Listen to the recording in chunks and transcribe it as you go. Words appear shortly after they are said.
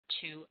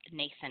to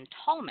Nathan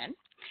Tallman,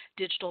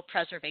 Digital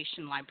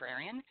Preservation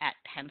Librarian at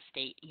Penn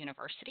State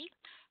University,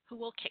 who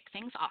will kick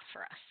things off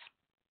for us.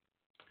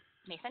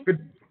 Nathan?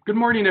 Good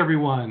morning,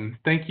 everyone.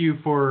 Thank you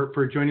for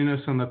joining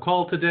us on the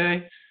call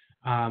today.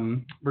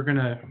 We're going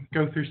to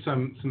go through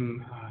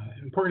some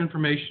important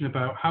information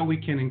about how we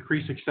can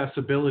increase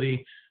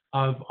accessibility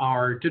of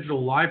our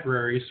digital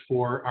libraries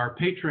for our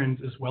patrons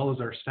as well as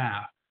our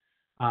staff.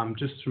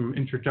 Just some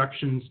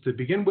introductions to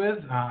begin with.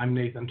 I'm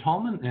Nathan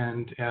Tallman,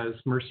 and as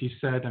Mercy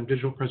said, I'm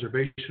Digital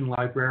Preservation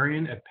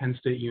Librarian at Penn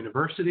State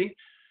University.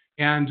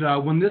 And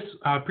when this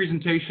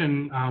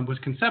presentation was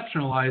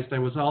conceptualized, I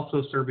was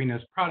also serving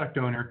as product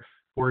owner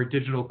for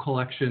Digital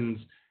Collections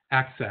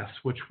Access,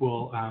 which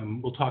we'll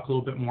talk a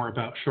little bit more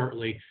about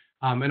shortly.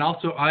 And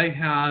also, I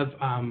have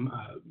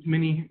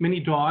many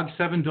dogs,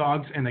 7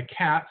 dogs and a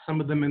cat,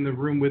 some of them in the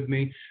room with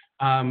me.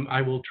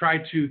 I will try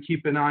to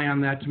keep an eye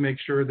on that to make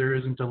sure there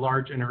isn't a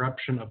large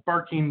interruption of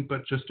barking,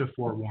 but just to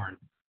forewarn.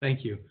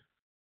 Thank you.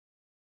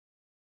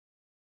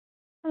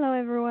 Hello,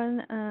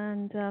 everyone,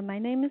 and my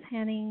name is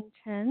Hanning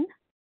Chen.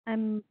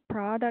 I'm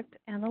product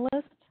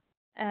analyst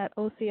at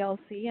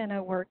OCLC, and I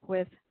work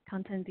with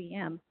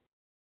CONTENTdm.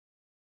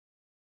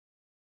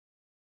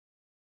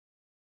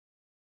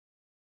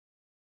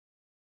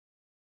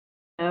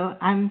 So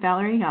I'm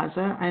Valerie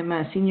Gaza. I'm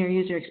a senior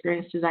user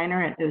experience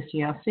designer at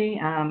OCLC,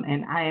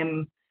 and I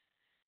am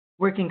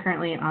working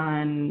currently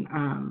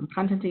on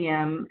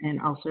CONTENTdm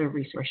and also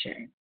resource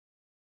sharing.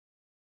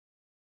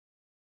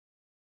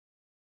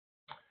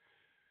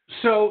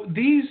 So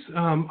these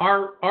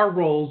are our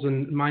roles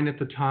and mine at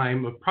the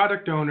time of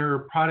product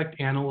owner, product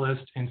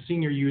analyst, and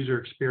senior user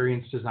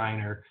experience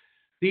designer.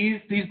 These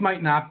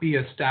might not be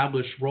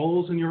established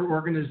roles in your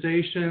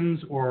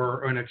organizations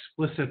or an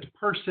explicit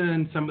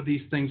person. Some of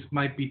these things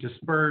might be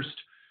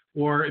dispersed,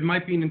 or it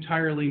might be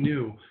entirely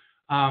new.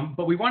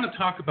 But we want to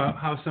talk about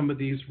how some of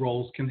these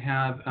roles can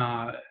have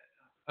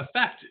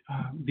affect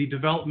the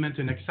development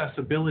and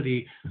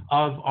accessibility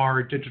of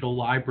our digital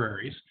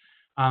libraries.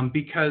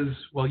 Because,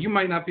 well, you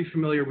might not be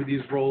familiar with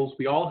these roles.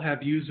 We all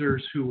have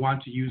users who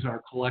want to use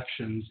our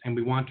collections, and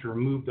we want to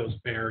remove those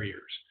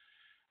barriers.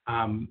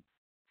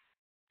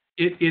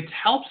 It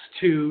helps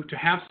to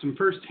have some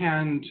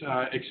firsthand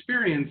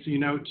experience,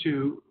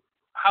 to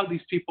how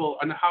these people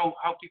and how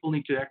people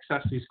need to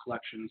access these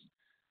collections.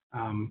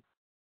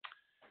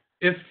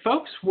 If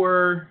folks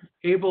were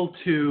able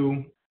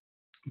to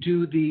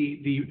do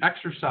the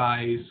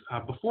exercise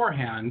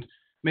beforehand,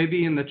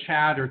 maybe in the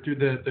chat or through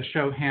the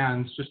show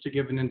hands, just to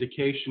give an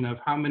indication of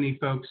how many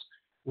folks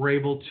were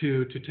able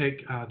to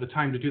take the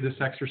time to do this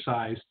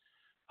exercise.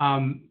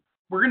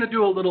 We're going to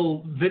do a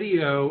little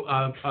video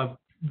of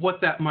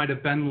what that might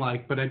have been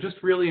like, but I just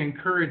really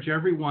encourage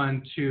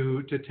everyone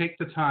to take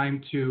the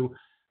time to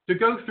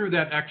go through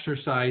that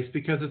exercise,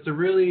 because it's a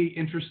really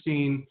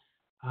interesting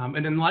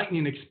and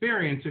enlightening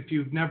experience if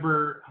you've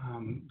never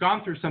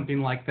gone through something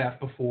like that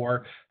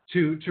before,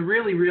 to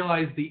really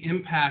realize the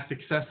impact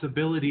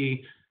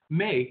accessibility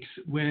makes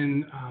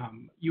when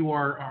you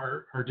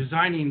are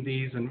designing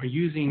these and are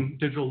using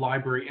digital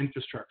library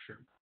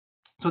infrastructure.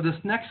 So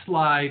this next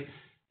slide,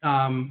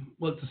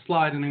 well, it's a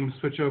slide and I'm going to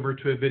switch over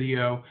to a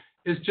video,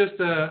 is just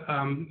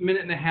a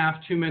minute and a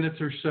half, 2 minutes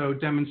or so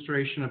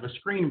demonstration of a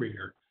screen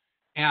reader.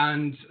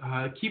 And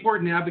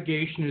keyboard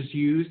navigation is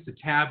used. The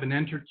tab and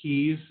enter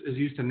keys is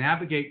used to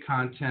navigate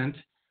content.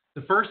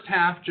 The first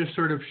half just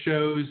sort of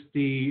shows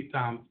the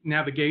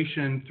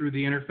navigation through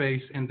the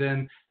interface, and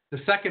then the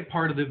second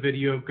part of the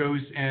video goes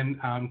and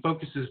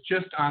focuses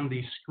just on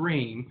the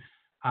screen,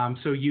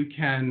 so you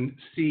can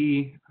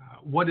see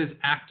what is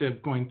active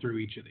going through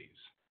each of these.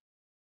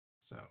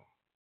 So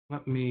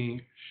let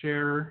me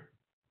share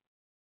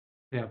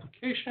the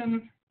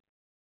application.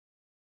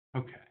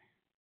 Okay.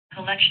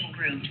 Collection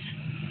groups.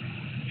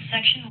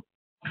 Section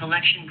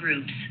collection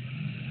groups.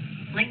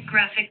 Link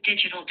graphic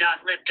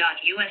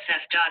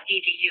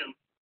digital.lib.usf.edu.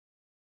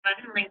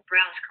 Button link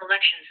browse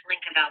collections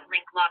link about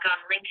link log on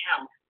link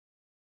help.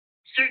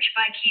 Search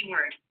by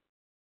keyword.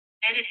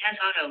 Edit has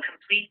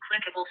auto-complete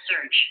clickable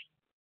search.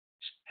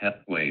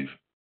 Wave.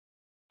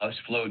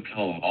 Usflowed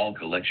comb all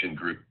collection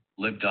group.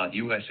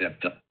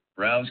 lib.usf.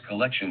 Browse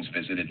collections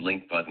visited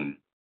link button.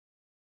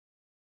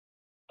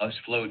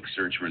 Usflowed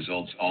search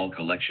results all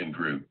collection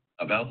group.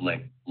 About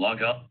link.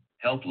 Log up.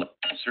 Help.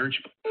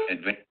 Search.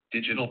 Advanced.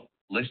 Digital.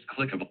 List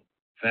clickable.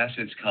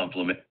 Facets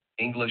complement.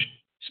 English.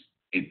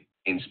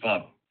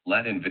 Inspa.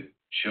 Latin.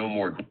 Show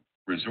more.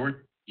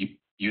 Resort.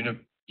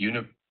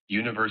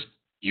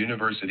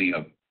 University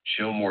of.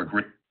 Show more.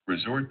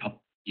 Resort.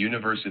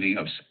 University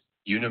of.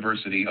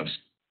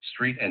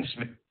 Street and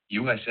Smith.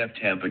 USF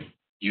Tampa.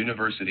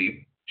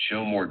 University.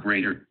 Show more.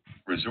 Greater.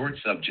 Resort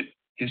subject.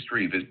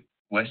 History.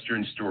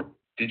 Western Store.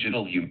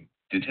 Digital.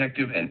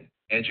 Detective and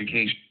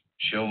Education.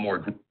 Show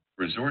more.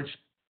 Resorts.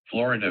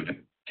 Florida.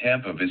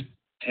 Tampa.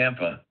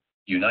 Tampa.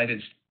 United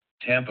States.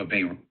 Tampa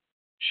Bay.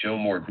 Show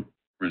more.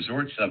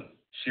 Resort sub.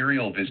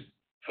 Serial visit.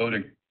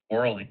 Photo.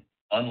 Oral.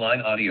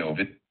 Online audio.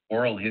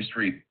 Oral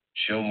history.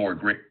 Show more.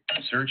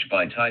 Search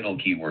by title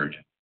keyword.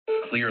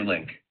 Clear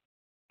link.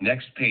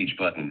 Next page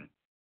button.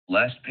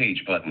 Last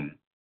page button.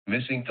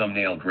 Missing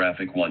thumbnail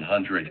graphic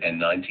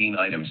 119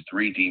 items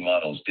 3D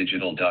models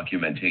digital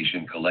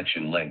documentation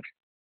collection link.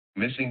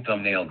 Missing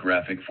thumbnail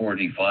graphic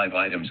 45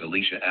 items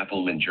Alicia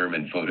Appelman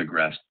German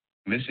photographs.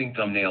 Missing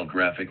thumbnail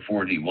graphic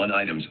 41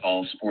 items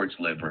all sports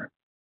liver.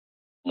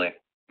 Link.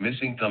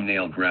 Missing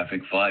thumbnail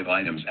graphic 5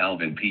 items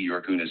Alvin P.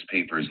 Yorkunas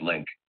papers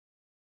link.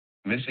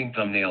 Missing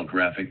thumbnail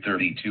graphic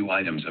 32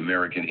 items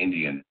American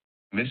Indian.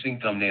 Missing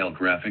thumbnail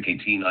graphic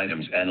 18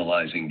 items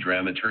analyzing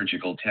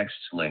dramaturgical texts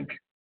link.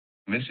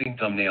 Missing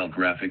thumbnail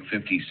graphic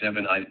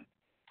 57 items.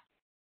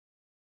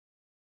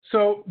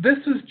 So this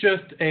is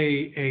just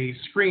a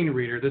screen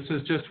reader. This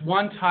is just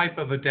one type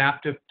of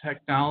adaptive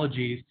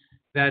technologies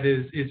that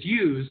is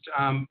used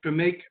to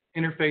make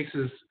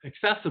interfaces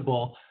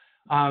accessible.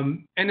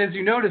 And as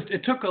you noticed,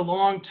 it took a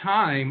long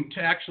time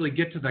to actually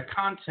get to the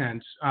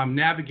content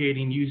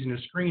navigating using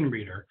a screen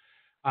reader.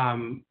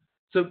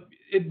 So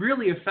it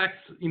really affects,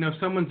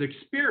 someone's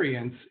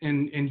experience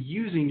in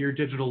using your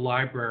digital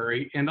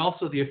library and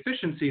also the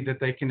efficiency that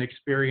they can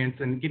experience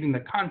in getting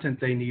the content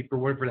they need for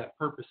whatever that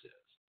purpose is.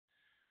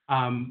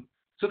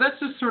 So that's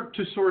just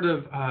sort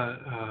of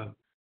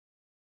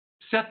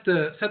set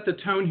the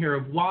tone here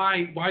of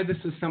why this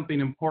is something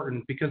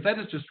important, because that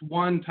is just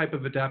one type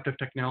of adaptive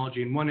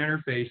technology and one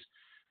interface,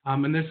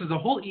 and this is a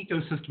whole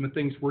ecosystem of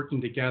things working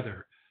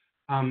together.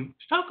 To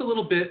talk a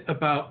little bit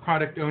about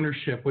product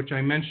ownership, which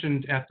I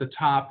mentioned at the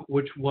top,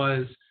 which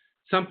was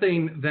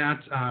something that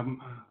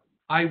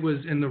I was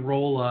in the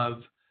role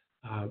of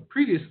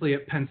previously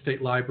at Penn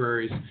State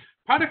Libraries.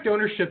 Product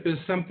ownership is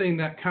something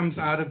that comes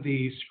out of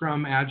the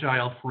Scrum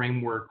Agile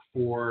framework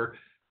for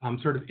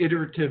sort of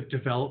iterative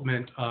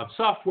development of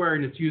software,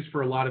 and it's used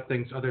for a lot of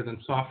things other than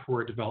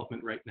software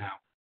development right now.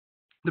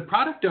 The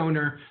product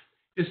owner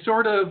is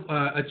sort of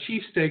a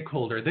chief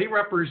stakeholder. They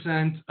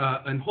represent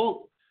a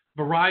whole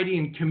variety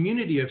and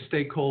community of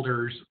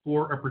stakeholders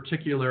for a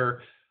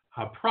particular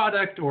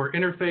product or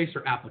interface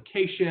or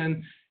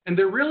application, and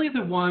they're really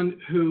the one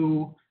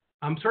who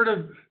sort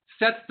of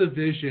sets the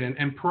vision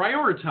and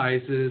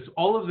prioritizes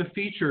all of the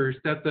features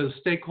that those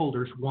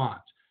stakeholders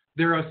want.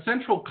 They're a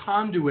central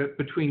conduit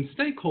between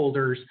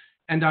stakeholders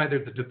and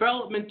either the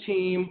development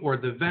team or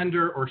the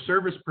vendor or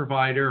service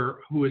provider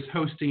who is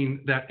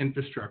hosting that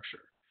infrastructure.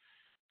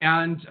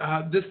 And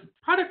this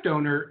product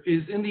owner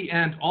is, in the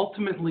end,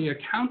 ultimately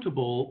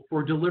accountable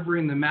for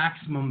delivering the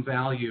maximum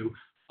value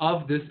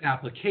of this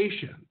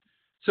application.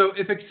 So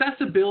if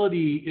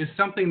accessibility is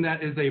something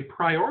that is a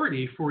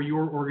priority for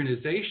your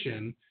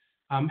organization,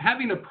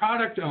 having a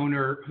product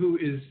owner who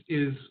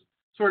is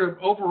sort of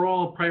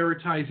overall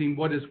prioritizing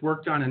what is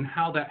worked on and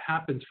how that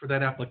happens for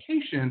that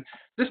application,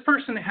 this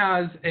person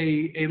has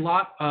a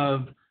lot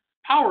of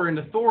power and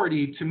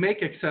authority to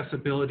make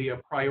accessibility a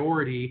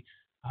priority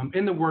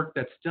in the work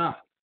that's done.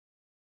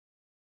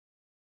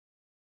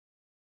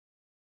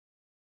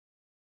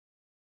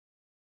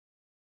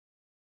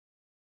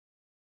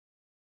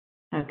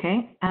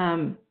 Okay,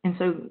 and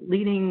so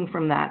leading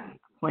from that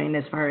point,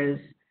 as far as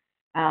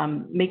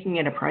making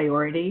it a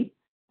priority,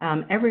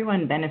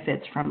 everyone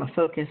benefits from a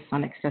focus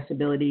on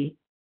accessibility.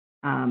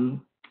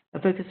 A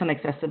focus on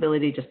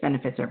accessibility just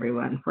benefits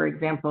everyone. For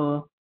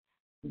example,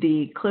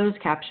 the closed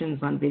captions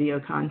on video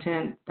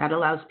content, that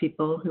allows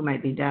people who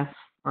might be deaf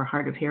or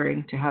hard of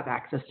hearing to have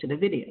access to the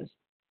videos.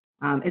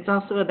 It's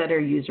also a better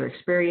user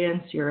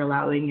experience. You're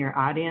allowing your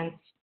audience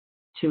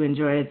to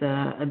enjoy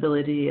the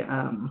ability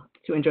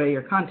to enjoy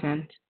your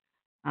content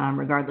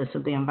regardless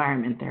of the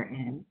environment they're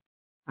in.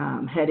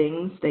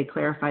 Headings, they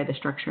clarify the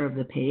structure of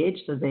the page,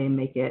 so they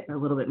make it a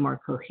little bit more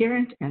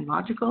coherent and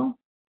logical.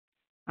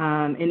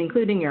 And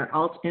including your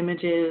alt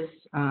images,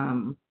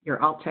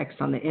 your alt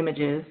text on the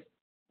images,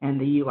 and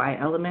the UI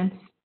elements.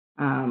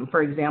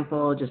 For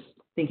example, just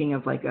thinking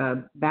of like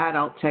a bad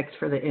alt text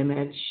for the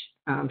image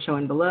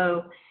shown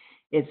below,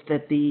 it's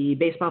that the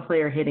baseball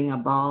player hitting a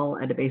ball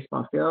at a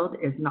baseball field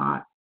is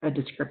not a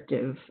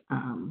descriptive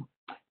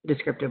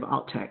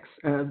alt text.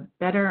 A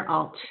better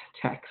alt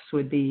text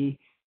would be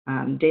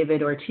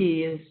David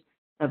Ortiz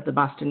of the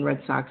Boston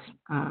Red Sox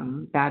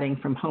batting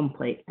from home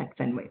plate at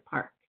Fenway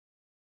Park.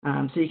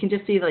 So you can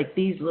just see like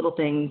these little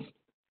things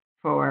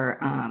for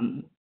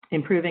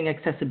improving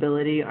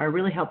accessibility are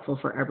really helpful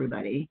for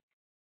everybody.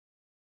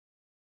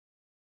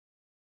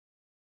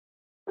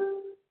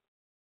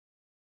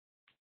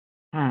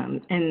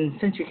 And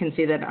since you can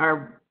see that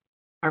our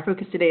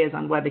focus today is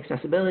on web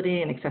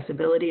accessibility and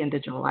accessibility in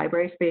digital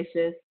library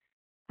spaces.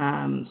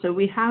 So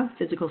we have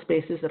physical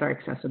spaces that are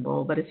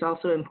accessible, but it's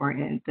also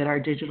important that our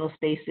digital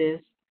spaces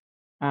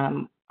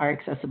are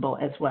accessible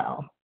as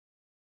well.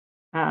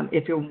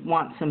 If you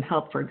want some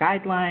help for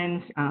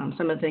guidelines,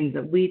 some of the things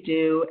that we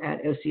do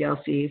at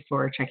OCLC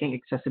for checking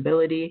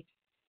accessibility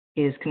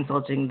is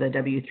consulting the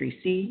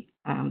W3C,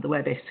 the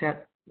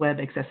Web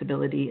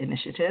Accessibility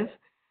Initiative.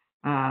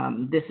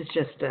 This is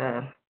just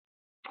a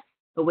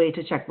way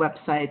to check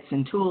websites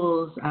and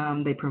tools.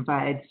 They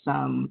provide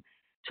some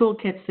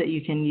toolkits that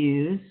you can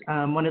use.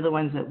 One of the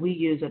ones that we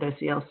use at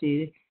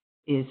OCLC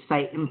is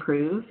Site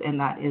Improve, and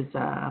that is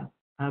a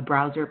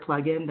browser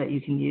plugin that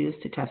you can use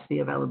to test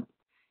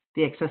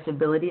the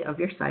accessibility of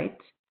your site.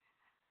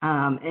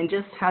 And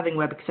just having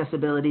web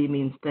accessibility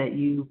means that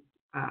you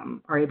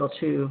are able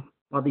to,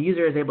 well, the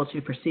user is able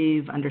to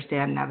perceive,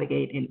 understand,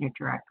 navigate, and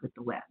interact with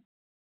the web.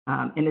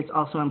 And it's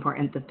also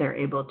important that they're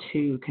able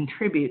to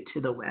contribute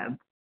to the web.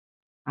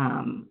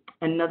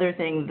 Another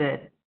thing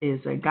that is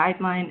a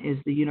guideline is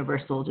the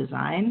universal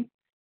design.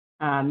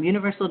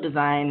 Universal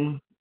design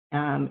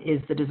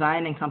is the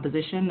design and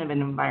composition of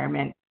an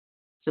environment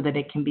so that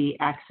it can be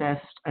accessed,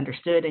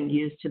 understood, and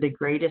used to the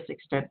greatest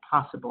extent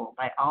possible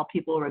by all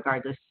people,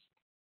 regardless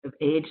of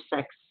age,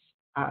 sex,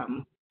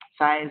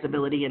 size,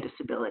 ability, and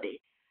disability.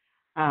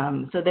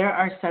 So there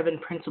are 7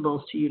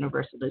 principles to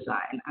universal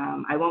design.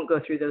 I won't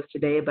go through those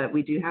today, but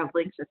we do have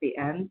links at the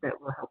end that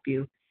will help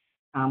you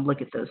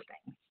look at those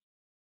things.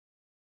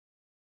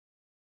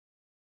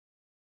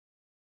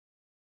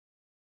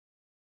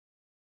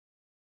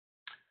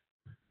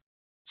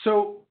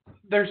 So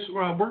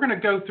we're going to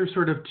go through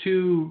sort of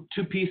two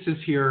pieces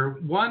here.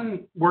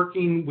 One,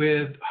 working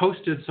with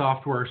hosted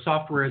software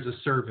as a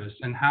service,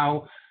 and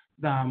how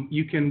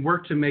you can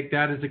work to make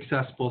that as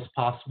accessible as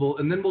possible.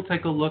 And then we'll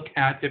take a look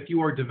at, if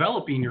you are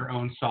developing your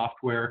own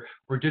software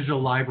or digital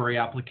library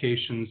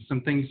applications, some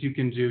things you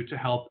can do to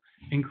help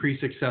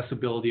increase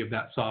accessibility of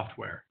that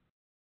software.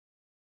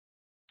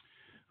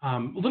 A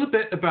little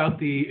bit about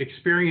the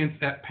experience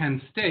at Penn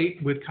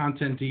State with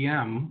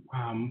CONTENTdm.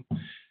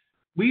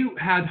 We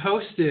had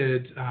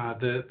hosted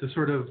the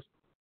sort of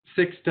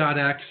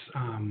 6.x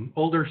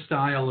older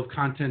style of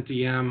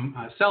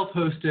CONTENTdm,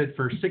 self-hosted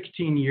for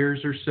 16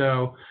 years or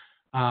so.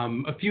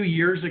 A few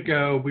years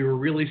ago, we were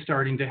really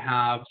starting to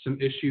have some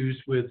issues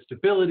with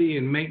stability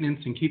and maintenance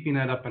and keeping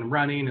that up and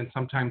running, and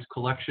sometimes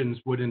collections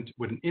wouldn't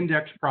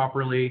index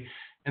properly.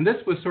 And this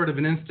was sort of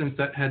an instance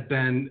that had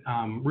been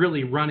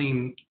really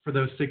running for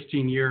those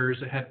 16 years.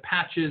 It had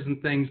patches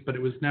and things, but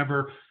it was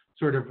never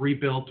sort of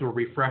rebuilt or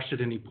refreshed at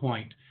any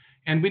point.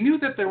 And we knew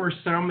that there were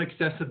some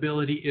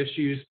accessibility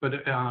issues, but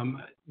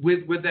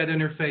with that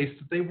interface,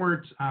 they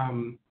weren't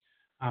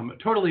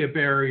totally a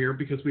barrier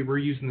because we were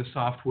using the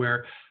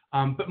software.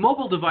 But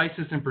mobile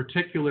devices in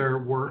particular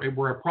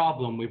were a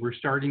problem. We were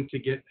starting to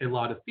get a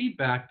lot of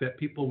feedback that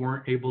people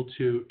weren't able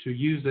to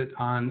use it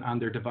on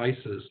their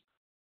devices.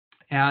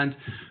 And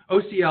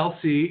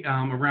OCLC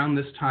around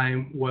this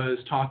time was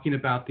talking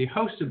about the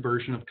hosted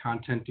version of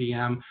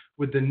CONTENTdm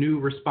with the new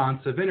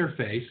responsive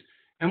interface.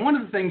 And one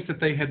of the things that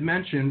they had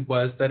mentioned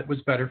was that it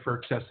was better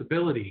for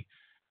accessibility.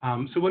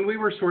 So when we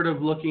were sort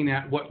of looking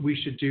at what we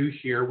should do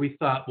here, we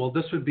thought, well,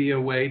 this would be a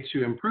way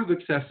to improve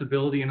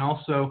accessibility and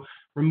also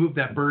remove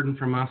that burden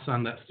from us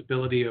on that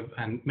stability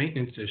and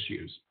maintenance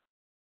issues.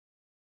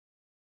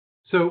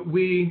 So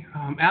we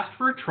asked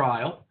for a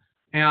trial,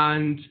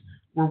 and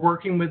we're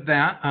working with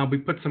that. We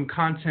put some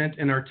content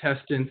in our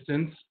test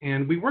instance,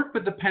 and we worked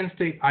with the Penn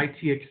State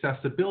IT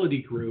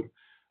Accessibility Group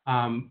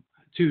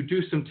to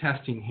do some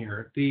testing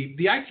here. The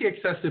IT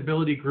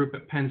Accessibility Group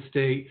at Penn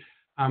State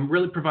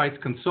really provides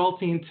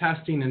consulting,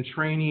 testing, and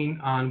training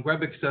on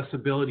web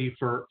accessibility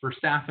for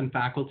staff and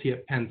faculty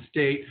at Penn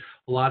State.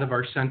 A lot of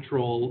our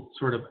central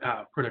sort of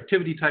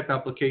productivity type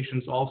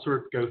applications all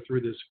sort of go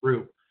through this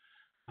group.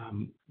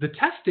 The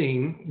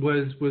testing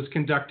was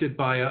conducted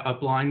by a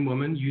blind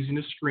woman using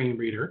a screen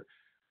reader.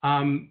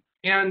 And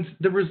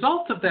the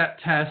results of that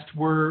test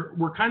were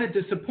kind of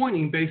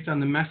disappointing based on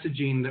the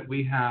messaging that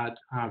we had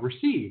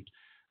received.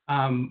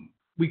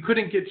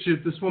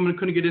 This woman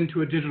couldn't get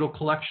into a digital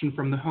collection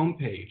from the home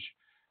page.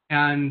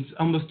 And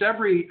almost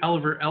every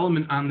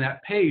element on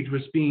that page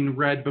was being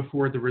read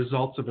before the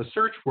results of a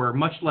search were,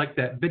 much like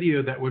that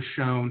video that was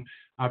shown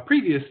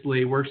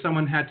previously, where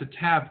someone had to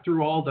tab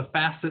through all the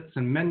facets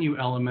and menu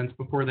elements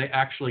before they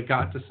actually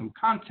got to some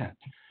content.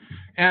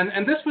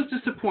 And this was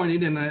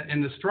disappointing,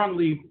 and a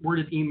strongly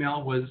worded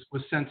email was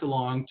sent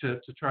along to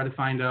try to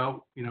find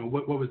out,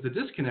 what was the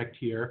disconnect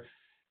here.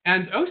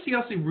 And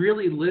OCLC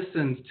really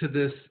listened to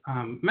this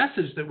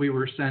message that we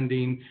were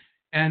sending,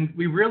 and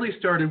we really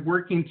started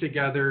working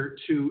together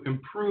to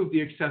improve the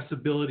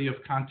accessibility of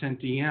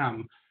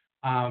CONTENTdm,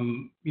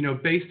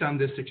 based on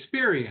this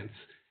experience.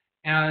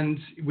 And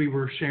we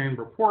were sharing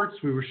reports,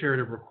 we were sharing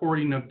a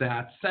recording of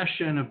that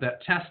session, of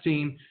that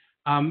testing.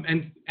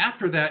 And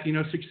after that,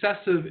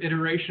 successive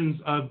iterations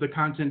of the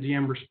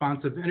CONTENTdm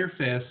responsive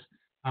interface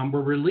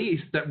were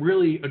released that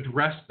really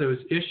addressed those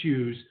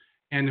issues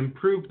and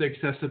improved the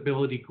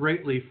accessibility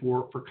greatly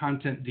for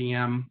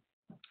CONTENTdm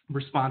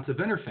responsive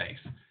interface.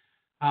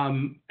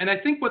 And I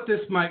think what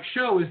this might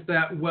show is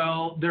that,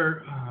 well,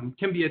 there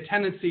can be a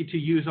tendency to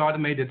use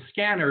automated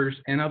scanners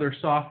and other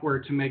software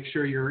to make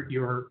sure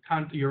your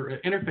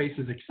interface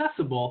is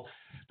accessible,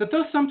 but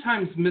those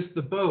sometimes miss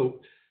the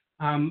boat.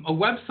 A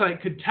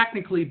website could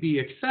technically be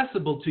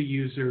accessible to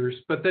users,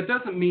 but that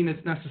doesn't mean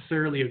it's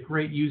necessarily a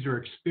great user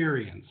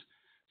experience.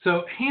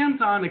 So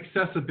hands-on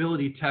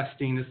accessibility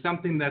testing is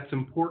something that's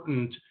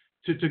important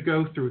to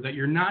go through, that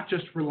you're not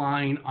just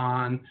relying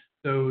on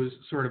those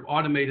sort of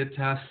automated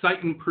tests.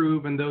 Cite and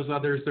Prove and those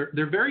others,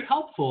 they're very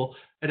helpful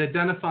at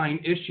identifying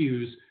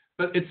issues,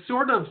 but it's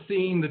sort of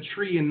seeing the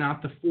tree and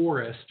not the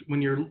forest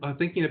when you're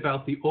thinking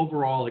about the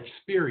overall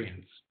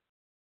experience.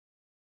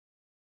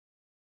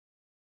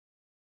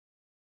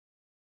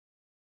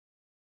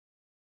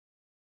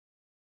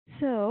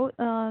 So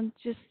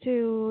just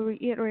to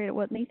reiterate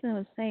what Nathan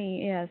was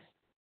saying is,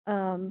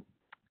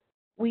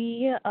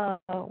 we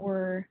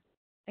were,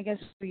 I guess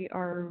we feel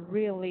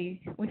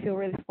really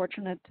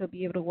fortunate to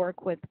be able to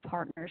work with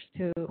partners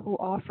who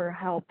offer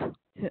help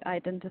to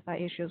identify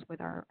issues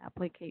with our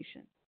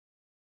application.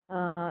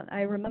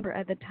 I remember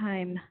at the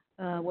time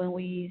when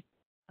we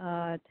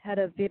had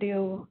a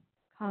video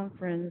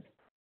conference,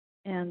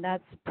 and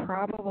that's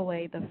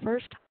probably the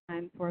first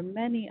time for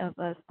many of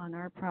us on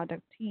our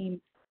product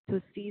team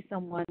to see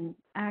someone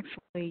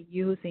actually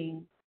use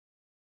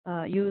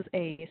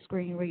a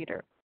screen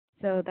reader.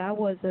 So that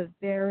was a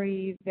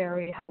very,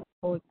 very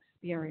helpful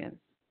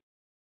experience.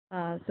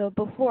 So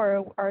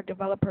before, our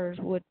developers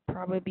would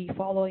probably be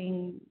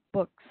following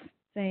books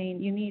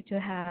saying you need to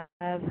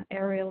have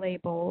area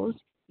labels,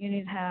 you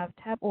need to have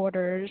tab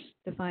orders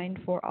defined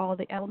for all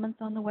the elements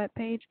on the web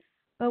page.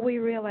 But we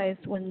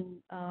realized when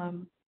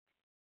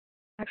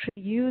actually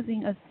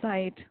using a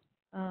site,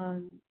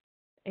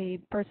 a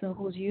person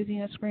who's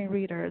using a screen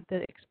reader,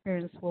 the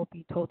experience will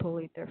be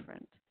totally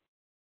different.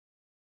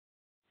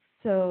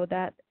 So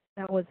that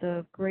was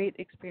a great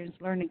experience,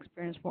 learning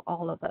experience for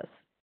all of us.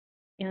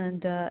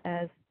 And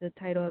as the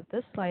title of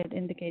this slide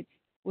indicates,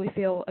 we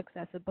feel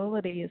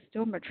accessibility is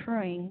still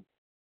maturing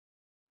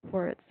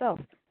for itself.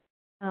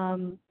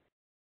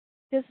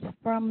 Just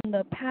from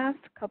the past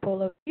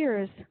couple of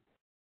years,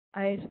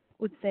 I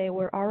would say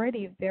we're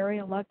already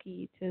very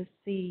lucky to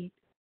see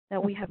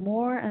that we have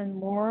more and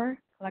more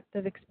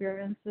collective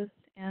experiences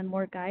and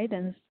more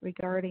guidance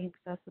regarding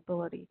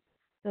accessibility.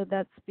 So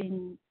that's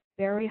been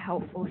very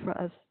helpful for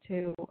us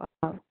to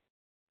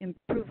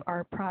improve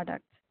our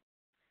product.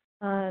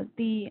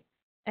 The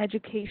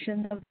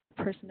education of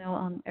personnel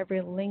on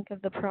every link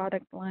of the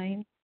product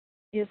line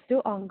is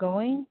still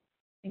ongoing,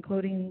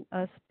 including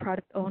us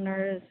product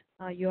owners,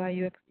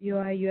 UI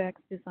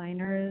UX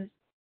designers,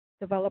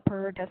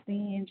 developer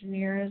testing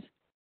engineers,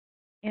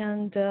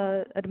 and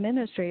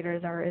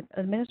administrators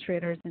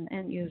and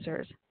end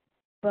users.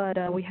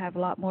 But we have a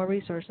lot more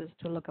resources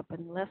to look up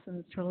and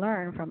lessons to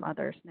learn from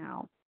others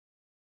now.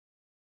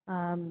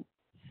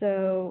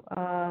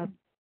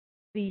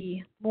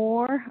 The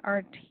more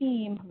our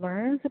team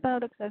learns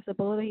about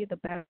accessibility, the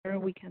better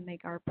we can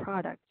make our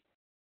product.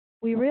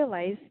 We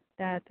realize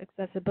that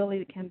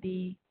accessibility can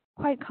be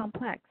quite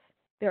complex.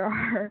 There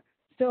are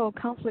still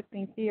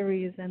conflicting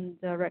theories and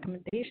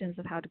recommendations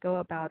of how to go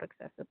about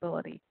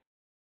accessibility.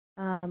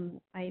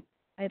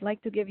 I'd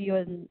like to give you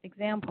an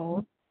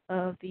example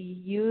of the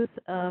use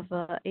of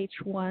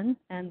H1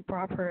 and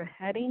proper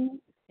heading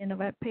in a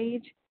web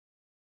page.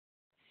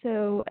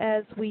 So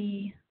as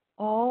we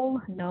all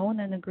know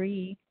and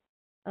agree,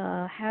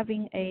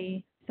 having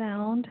a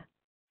sound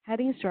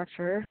heading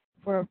structure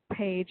for a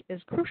page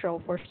is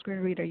crucial for screen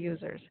reader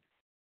users.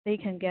 They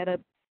can get a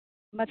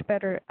much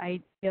better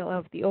idea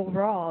of the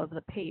overall of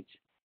the page.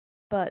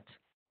 But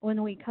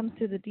when we come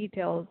to the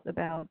details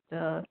about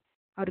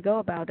how to go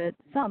about it,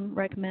 some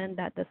recommend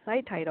that the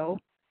site title,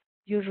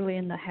 usually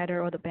in the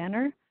header or the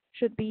banner,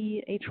 should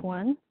be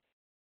H1.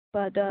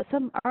 But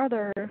some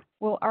other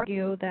will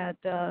argue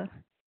that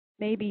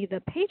maybe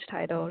the page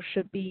title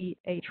should be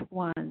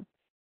H1.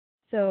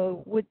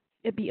 So would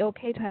it be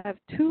okay to have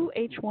two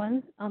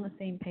H1s on the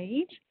same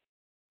page?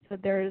 So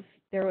there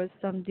was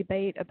some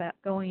debate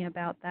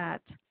about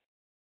that.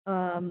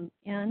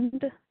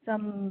 And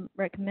some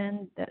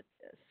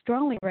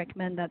strongly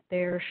recommend that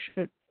there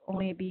should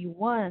only be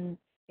one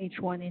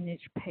H1 in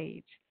each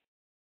page.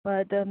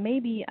 But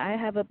maybe I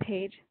have a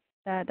page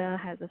that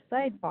has a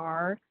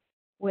sidebar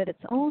with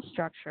its own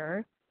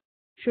structure.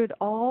 Should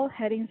all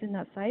headings in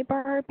that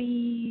sidebar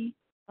be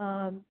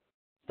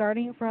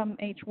starting from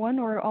H1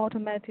 or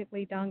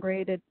automatically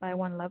downgraded by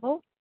one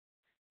level?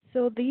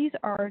 So these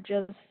are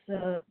just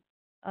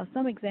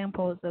some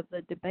examples of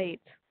the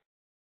debate.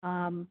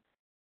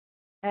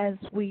 As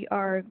we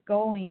are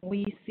going,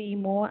 we see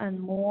more and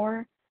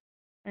more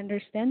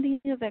understanding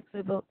of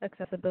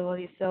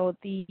accessibility. So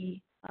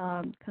the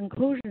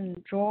conclusions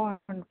drawn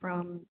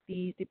from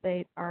the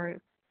debate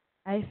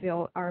I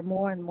feel, are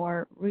more and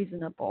more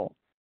reasonable.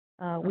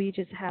 We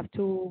just have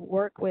to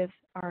work with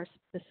our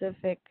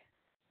specific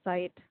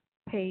site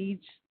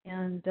page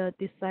and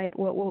decide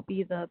what will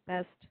be the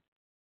best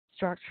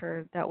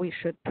structure that we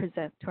should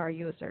present to our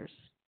users.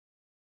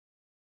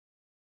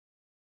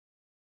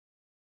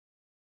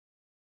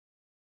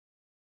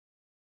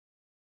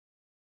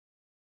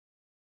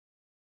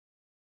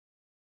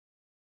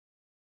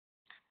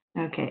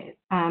 Okay,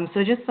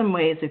 so just some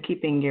ways of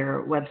keeping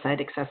your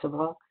website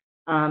accessible.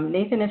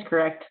 Nathan is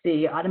correct.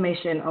 The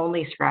automation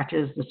only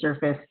scratches the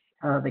surface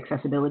of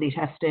accessibility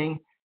testing.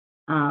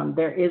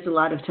 There is a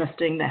lot of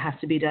testing that has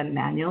to be done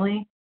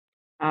manually.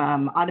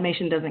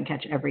 Automation doesn't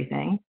catch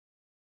everything.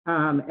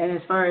 And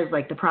as far as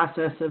like the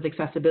process of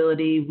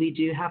accessibility, we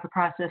do have a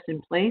process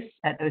in place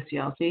at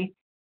OCLC.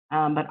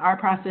 but our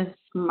process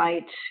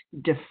might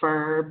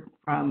differ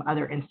from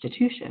other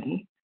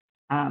institutions.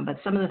 But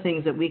some of the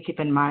things that we keep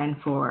in mind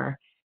for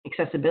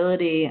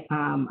accessibility,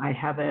 I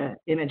have an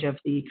image of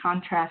the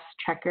contrast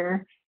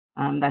checker.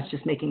 That's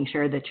just making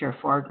sure that your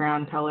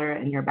foreground color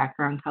and your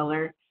background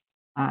color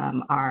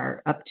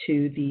are up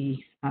to the,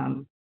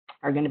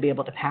 are going to be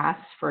able to pass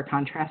for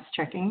contrast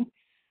checking.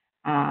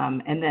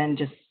 And then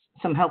just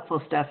some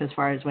helpful stuff as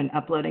far as when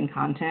uploading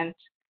content,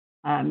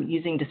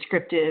 using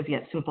descriptive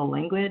yet simple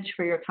language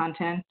for your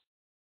content,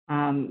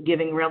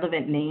 giving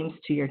relevant names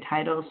to your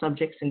title,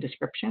 subjects, and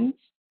descriptions.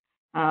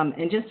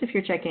 And just if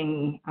you're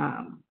checking,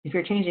 if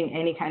you're changing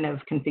any kind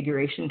of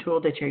configuration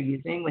tool that you're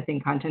using within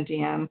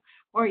CONTENTdm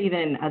or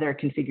even other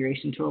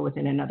configuration tool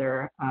within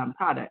another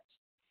product,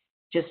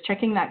 just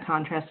checking that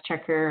contrast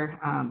checker,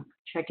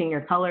 checking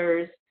your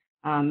colors,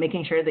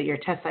 making sure that your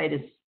test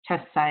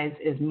size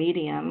is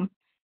medium,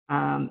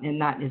 and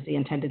that is the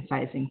intended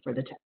sizing for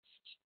the text.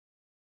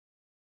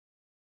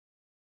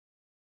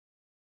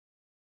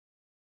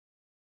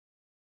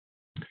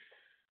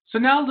 So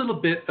now a little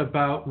bit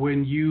about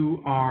when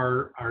you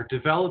are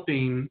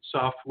developing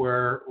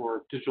software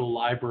or digital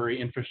library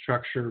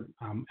infrastructure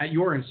at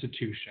your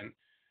institution.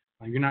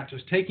 You're not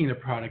just taking a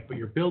product, but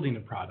you're building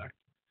a product.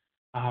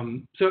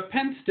 So at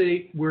Penn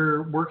State,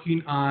 we're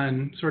working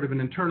on sort of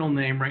an internal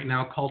name right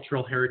now,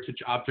 Cultural Heritage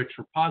Objects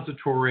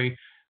Repository.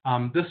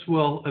 This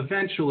will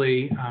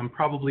eventually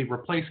probably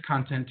replace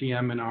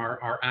CONTENTdm in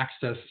our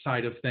access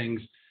side of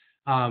things.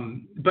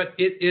 But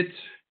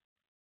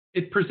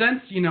it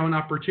presents, an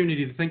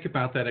opportunity to think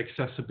about that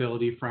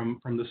accessibility from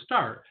the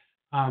start.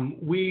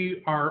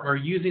 We are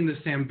using the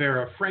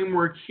Samvera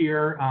framework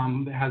here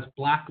that has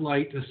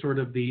Blacklight as sort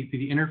of the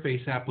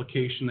interface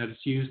application that is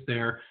used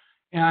there.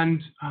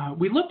 And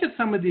we looked at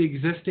some of the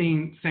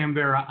existing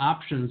Samvera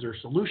options or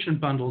solution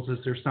bundles, as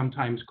they're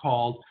sometimes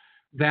called,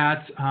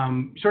 that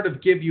sort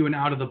of give you an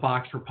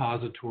out-of-the-box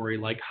repository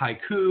like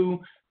Haiku,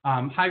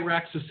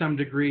 Hyrax to some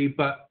degree,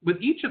 but with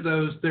each of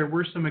those, there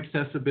were some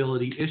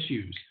accessibility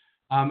issues.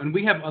 And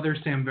we have other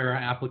Samvera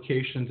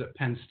applications at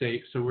Penn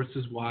State, so this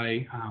is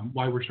why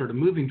we're sort of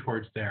moving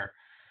towards there.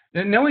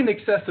 And knowing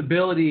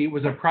accessibility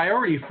was a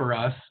priority for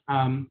us,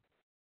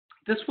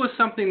 this was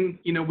something,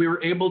 we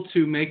were able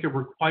to make a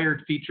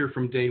required feature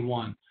from day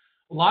one.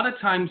 A lot of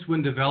times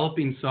when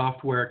developing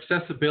software,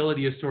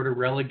 accessibility is sort of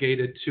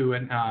relegated to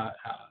an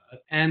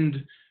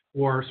end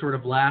or sort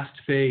of last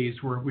phase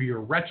where we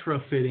are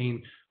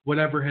retrofitting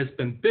whatever has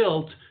been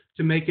built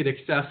to make it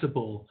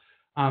accessible.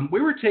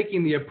 We were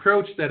taking the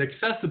approach that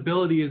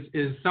accessibility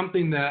is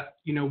something that,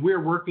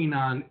 we're working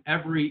on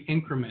every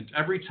increment.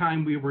 Every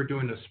time we were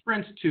doing a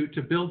sprint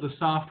to build the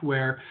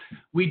software,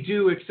 we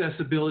do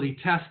accessibility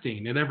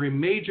testing. At every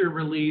major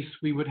release,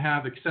 we would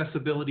have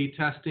accessibility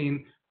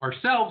testing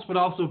ourselves, but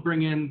also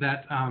bring in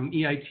that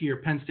EIT or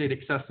Penn State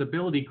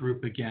accessibility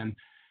group again.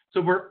 So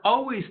we're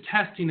always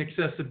testing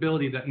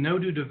accessibility, that no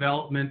new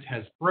development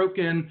has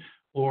broken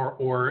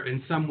or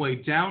in some way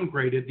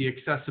downgraded the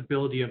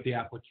accessibility of the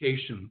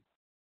application.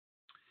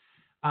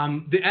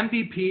 The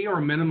MVP, or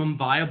minimum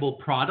viable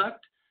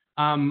product,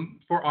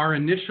 for our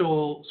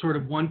initial sort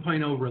of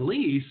 1.0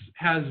 release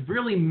has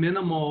really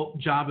minimal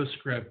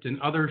JavaScript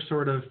and other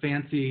sort of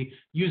fancy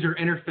user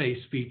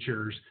interface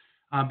features,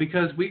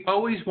 because we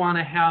always want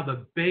to have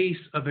a base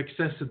of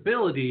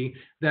accessibility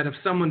that if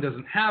someone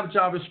doesn't have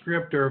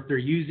JavaScript, or if they're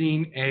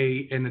using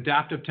an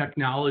adaptive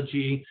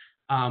technology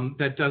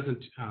that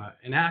doesn't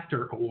enact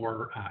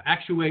or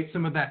actuate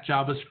some of that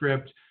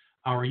JavaScript,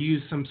 or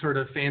use some sort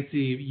of fancy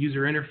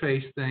user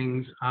interface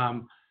things.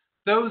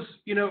 Those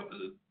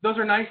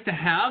are nice to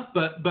have,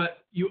 but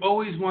you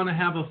always want to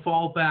have a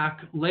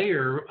fallback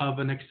layer of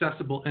an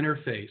accessible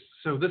interface.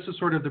 So this is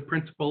sort of the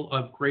principle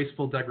of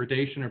graceful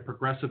degradation or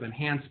progressive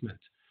enhancement.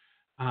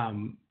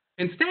 And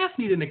staff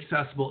need an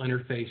accessible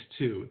interface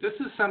too. This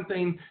is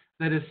something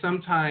that is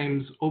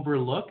sometimes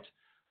overlooked.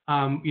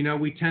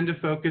 We tend to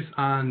focus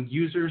on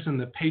users and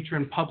the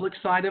patron public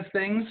side of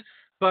things,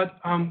 but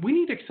we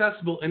need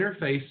accessible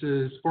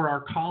interfaces for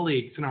our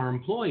colleagues and our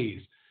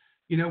employees.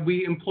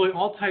 We employ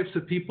all types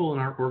of people in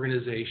our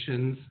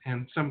organizations,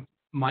 and some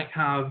might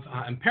have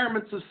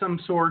impairments of some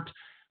sort.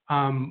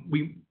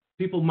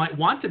 People might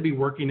want to be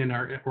working in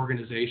our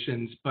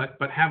organizations, but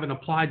haven't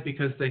applied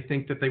because they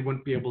think that they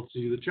wouldn't be able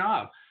to do the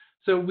job.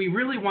 So we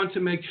really want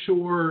to make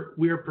sure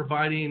we are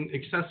providing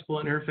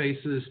accessible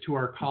interfaces to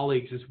our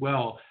colleagues as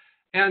well.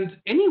 And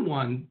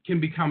anyone can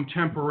become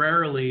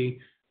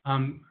temporarily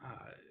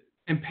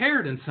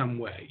impaired in some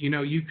way.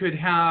 You could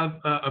have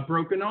a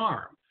broken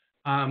arm.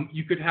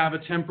 You could have a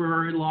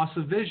temporary loss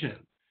of vision.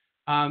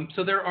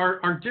 So there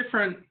are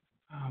different,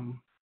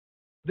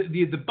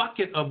 the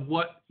bucket of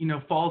what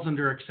falls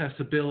under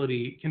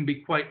accessibility can be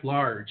quite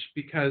large,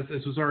 because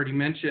as was already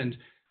mentioned,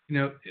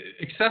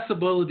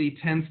 accessibility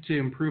tends to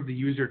improve the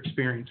user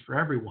experience for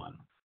everyone.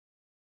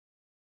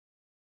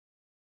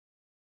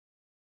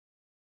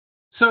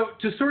 So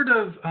to sort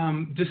of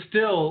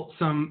distill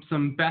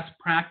some best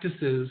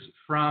practices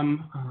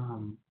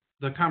from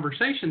the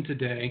conversation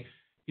today,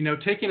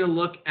 taking a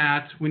look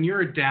at when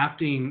you're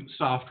adapting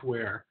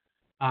software.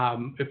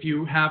 If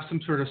you have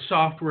some sort of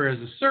software as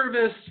a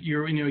service,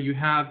 you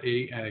have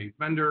a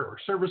vendor or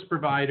service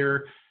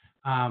provider,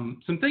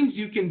 some things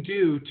you can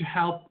do to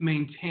help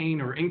maintain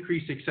or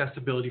increase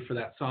accessibility for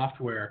that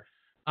software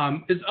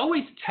is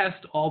always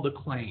test all the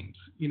claims.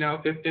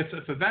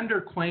 If a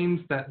vendor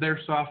claims that their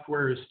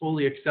software is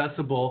fully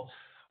accessible,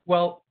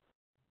 well,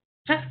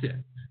 test it,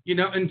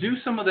 and do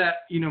some of that,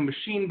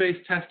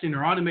 machine-based testing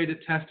or automated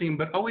testing,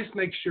 but always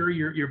make sure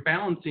you're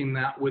balancing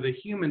that with a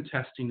human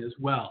testing as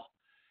well.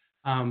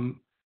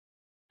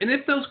 And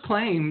if those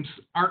claims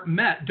aren't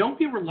met, don't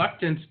be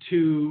reluctant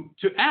to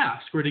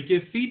ask or to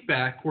give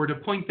feedback or to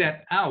point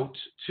that out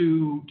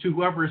to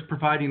whoever is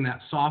providing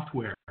that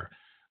software.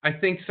 I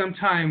think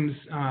sometimes,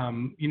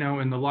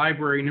 in the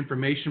library and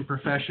information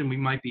profession, we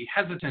might be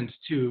hesitant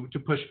to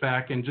push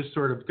back and just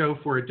sort of go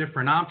for a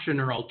different option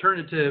or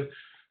alternative.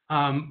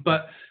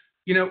 But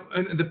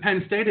the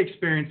Penn State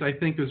experience, I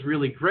think, was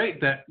really great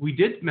that we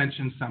did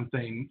mention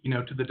something,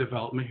 to the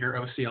development here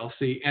at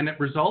OCLC, and it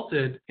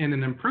resulted in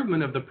an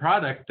improvement of the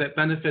product that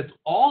benefits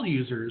all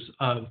users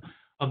of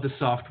the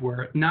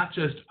software, not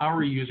just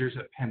our users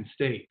at Penn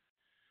State.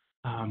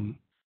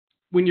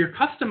 When you're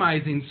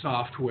customizing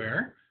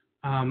software,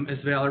 as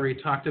Valerie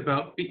talked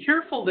about, be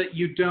careful that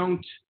you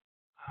don't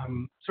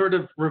sort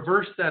of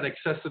reverse that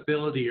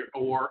accessibility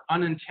or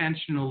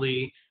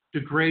unintentionally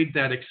degrade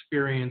that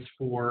experience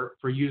for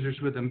users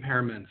with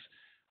impairments.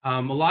 A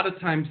lot of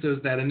times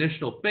that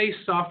initial base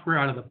software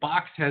out of the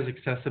box has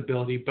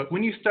accessibility, but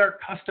when you start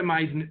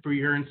customizing it for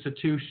your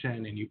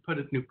institution and you put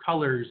in new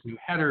colors, new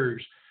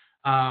headers,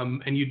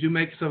 and you do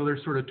make some other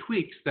sort of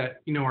tweaks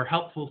that are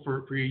helpful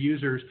for your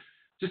users,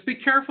 just be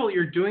careful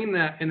you're doing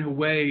that in a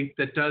way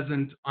that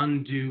doesn't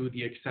undo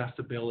the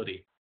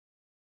accessibility.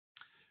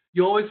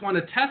 You always want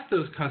to test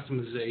those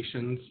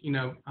customizations,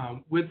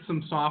 with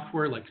some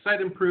software like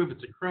SiteImprove.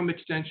 It's a Chrome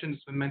extension.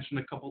 It's been mentioned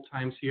a couple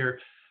times here.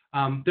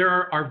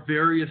 There are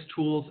various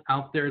tools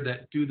out there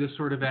that do this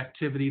sort of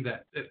activity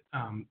that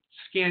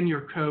scan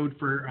your code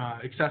for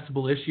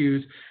accessible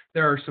issues.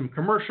 There are some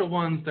commercial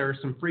ones. There are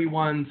some free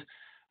ones.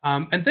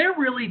 And they're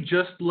really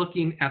just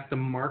looking at the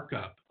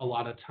markup a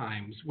lot of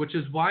times, which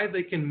is why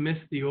they can miss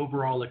the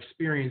overall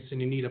experience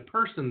and you need a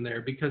person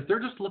there because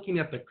they're just looking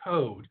at the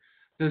code.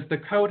 Does the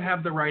code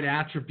have the right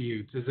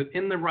attributes? Is it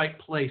in the right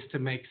place to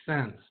make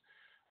sense?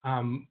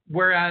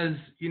 Whereas,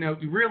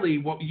 really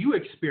what you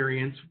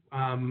experience,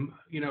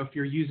 if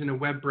you're using a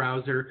web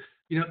browser,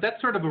 that's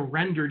sort of a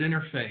rendered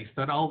interface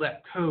that all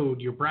that code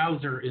your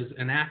browser is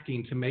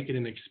enacting to make it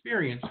an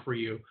experience for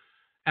you.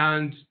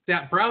 And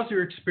that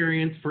browser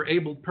experience for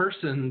able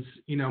persons,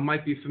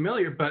 might be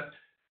familiar, but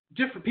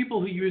different people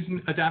who use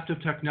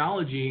adaptive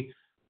technology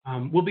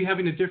will be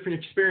having a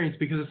different experience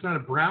because it's not a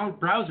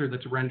browser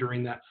that's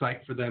rendering that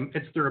site for them.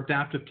 It's their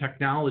adaptive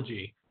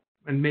technology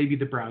and maybe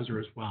the browser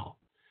as well.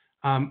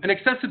 And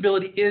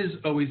accessibility is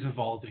always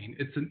evolving.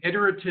 It's an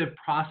iterative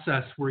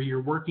process where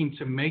you're working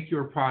to make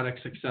your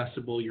products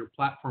accessible, your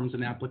platforms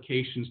and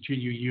applications to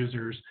your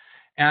users.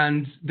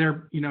 And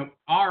there,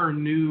 are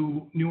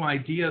new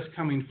ideas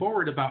coming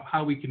forward about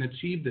how we can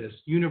achieve this.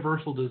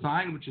 Universal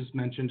design, which is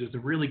mentioned, is a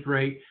really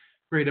great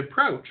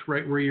approach,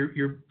 right? Where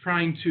you're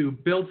trying to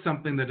build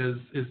something that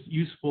is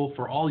useful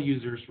for all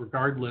users,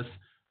 regardless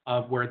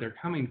of where they're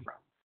coming from.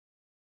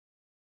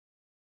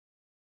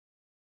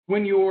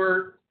 When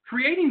you're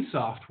creating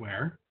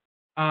software,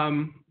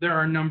 there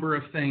are a number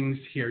of things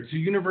here. So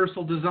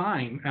universal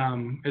design,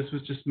 as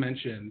was just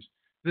mentioned.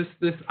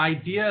 This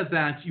idea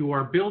that you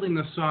are building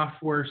the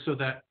software so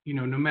that,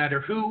 no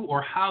matter who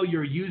or how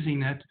you're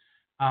using it,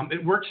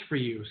 it works for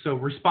you. So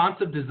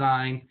responsive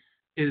design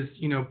is,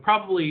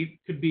 probably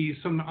could be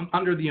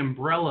under the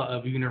umbrella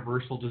of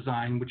universal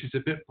design, which is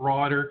a bit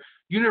broader.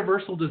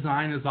 Universal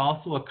design is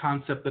also a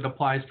concept that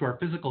applies to our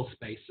physical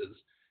spaces,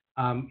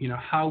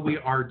 how we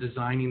are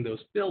designing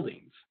those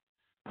buildings.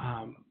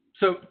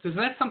 So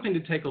that's something to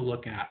take a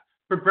look at.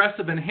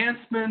 Progressive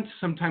enhancement,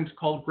 sometimes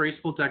called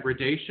graceful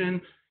degradation.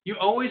 You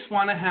always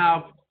want to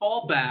have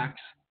fallbacks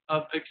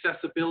of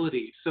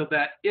accessibility so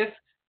that if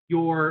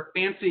your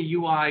fancy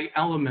UI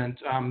element,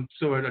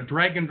 so a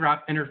drag and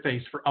drop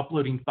interface for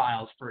uploading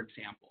files, for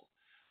example,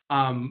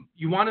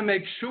 you want to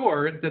make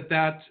sure that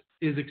that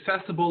is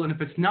accessible, and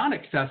if it's not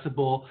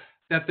accessible,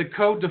 that the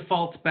code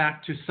defaults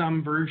back to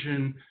some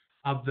version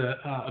of the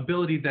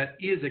ability that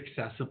is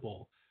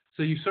accessible.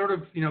 So you sort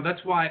of,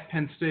 that's why at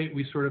Penn State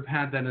we sort of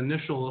had that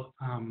initial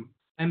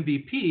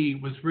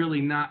MVP was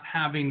really not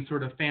having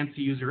sort of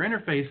fancy user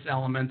interface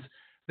elements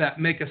that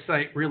make a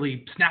site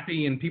really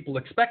snappy and people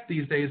expect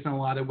these days in a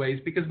lot of ways,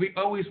 because we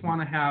always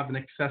want to have an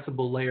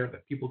accessible layer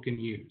that people can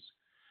use.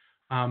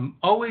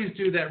 Always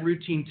do that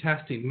routine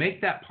testing.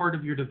 Make that part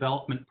of your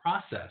development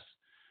process.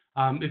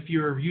 If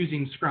you're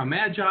using Scrum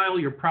Agile,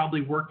 you're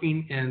probably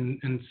working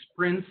in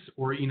sprints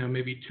or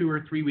maybe 2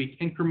 or 3 week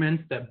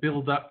increments that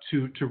build up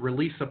to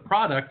release a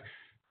product.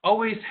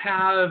 Always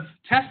have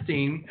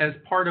testing as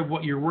part of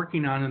what you're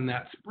working on in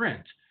that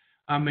sprint,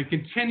 and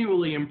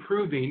continually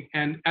improving.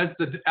 And as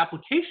the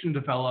application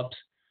develops,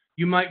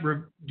 you might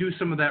do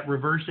some of that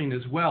reversing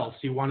as well. So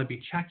you want to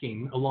be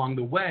checking along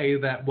the way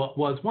that what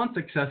was once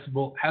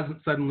accessible hasn't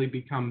suddenly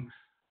become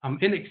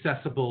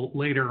inaccessible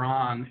later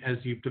on as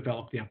you've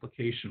developed the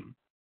application.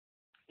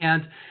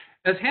 And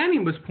as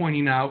Hanning was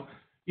pointing out,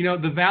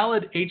 the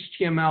valid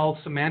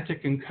HTML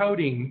semantic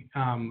encoding,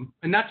 and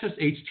not just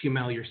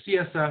HTML, your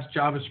CSS,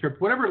 JavaScript,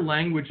 whatever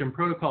language and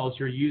protocols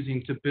you're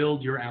using to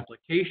build your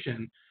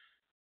application,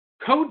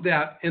 code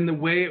that in the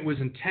way it was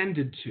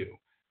intended to,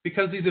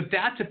 because these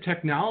adaptive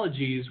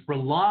technologies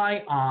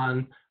rely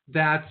on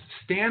that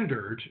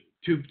standard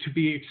to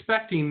be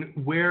expecting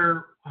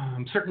where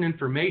certain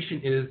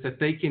information is that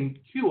they can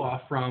queue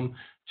off from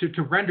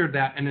to render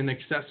that in an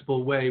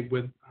accessible way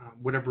with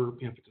whatever,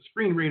 if it's a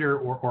screen reader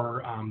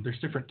or there's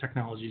different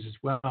technologies as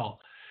well.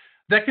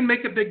 That can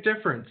make a big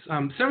difference.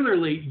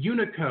 Similarly,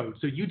 Unicode,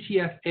 so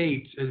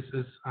UTF-8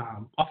 is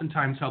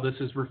oftentimes how this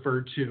is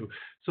referred to.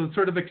 So it's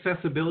sort of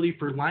accessibility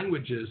for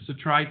languages to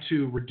try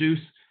to reduce,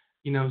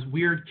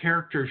 weird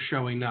characters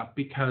showing up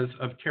because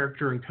of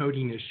character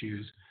encoding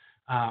issues.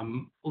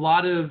 A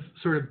lot of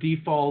sort of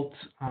default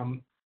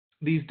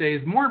these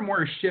days, more and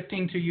more is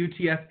shifting to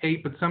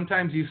UTF-8, but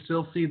sometimes you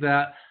still see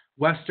that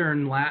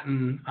Western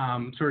Latin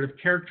sort of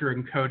character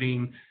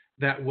encoding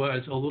that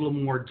was a little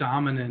more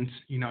dominant,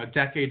 a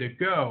decade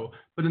ago.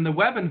 But in the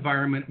web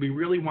environment, we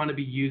really want to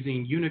be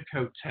using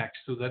Unicode text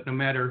so that no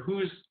matter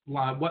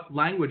what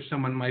language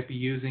someone might be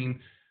using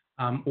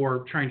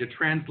or trying to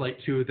translate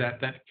to, that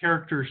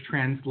characters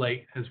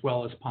translate as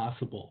well as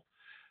possible.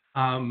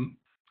 Some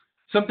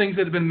things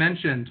that have been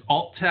mentioned,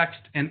 alt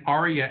text and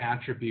ARIA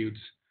attributes.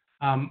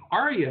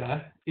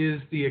 ARIA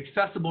is the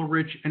Accessible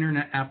Rich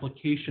Internet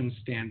Application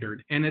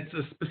Standard, and it's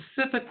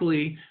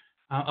specifically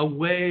a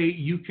way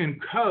you can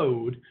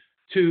code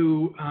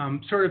to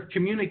sort of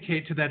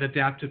communicate to that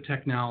adaptive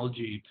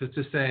technology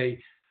to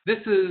say, this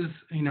is,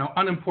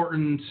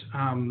 unimportant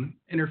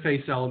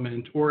interface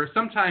element, or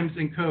sometimes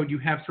in code you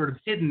have sort of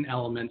hidden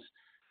elements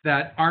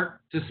that aren't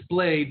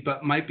displayed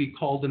but might be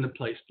called into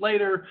place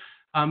later.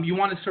 You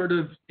want to sort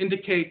of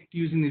indicate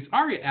using these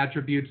ARIA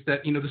attributes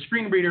that, the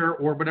screen reader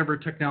or whatever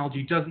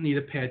technology doesn't need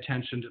to pay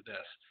attention to this.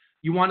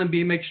 You want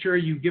to make sure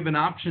you give an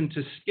option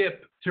to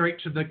skip right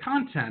to the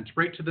content,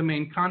 right to the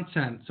main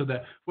content, so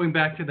that going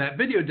back to that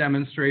video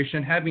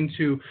demonstration, having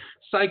to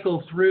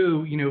cycle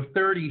through,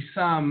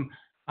 30-some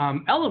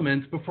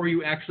elements before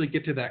you actually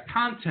get to that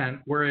content,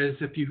 whereas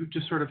if you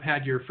just sort of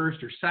had your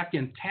first or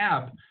second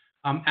tab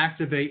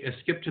activate a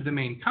skip to the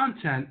main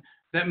content,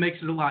 that makes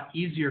it a lot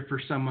easier for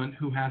someone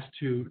who has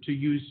to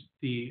use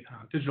the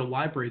digital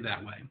library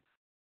that way.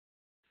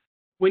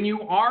 When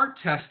you are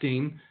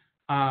testing,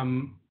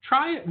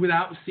 try it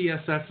without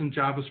CSS and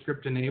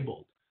JavaScript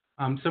enabled.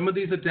 Some of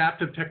these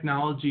adaptive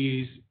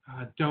technologies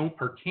don't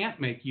or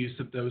can't make use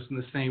of those in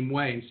the same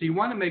way. So you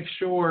want to make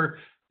sure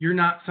you're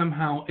not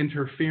somehow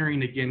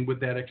interfering again with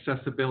that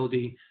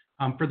accessibility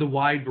for the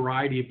wide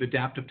variety of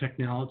adaptive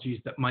technologies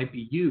that might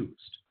be used.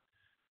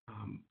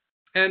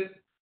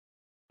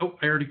 I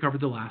already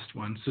covered the last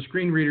one. So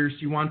screen readers,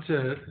 you want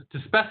to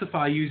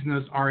specify using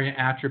those ARIA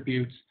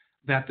attributes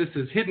that this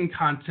is hidden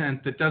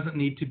content that doesn't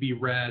need to be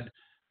read,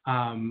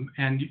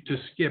 and to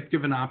skip,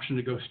 give an option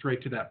to go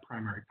straight to that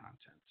primary content.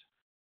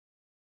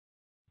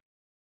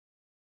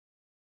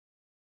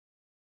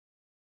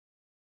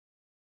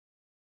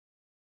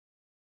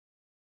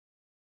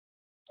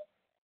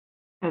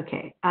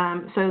 Okay,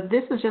 so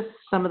this is just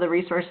some of the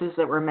resources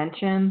that were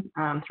mentioned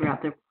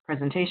throughout the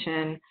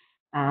presentation.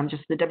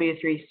 Just the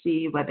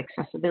W3C Web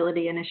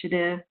Accessibility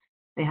Initiative.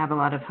 They have a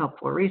lot of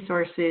helpful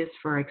resources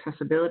for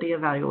accessibility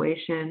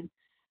evaluation.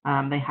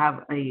 They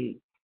have a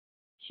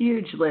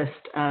huge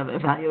list of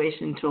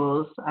evaluation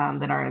tools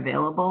that are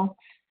available.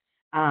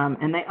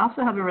 And they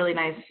also have a really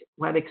nice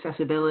web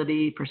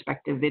accessibility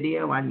perspective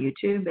video on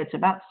YouTube. It's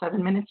about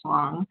 7 minutes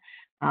long,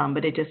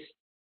 but it just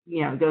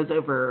goes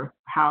over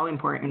how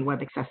important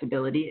web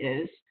accessibility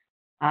is.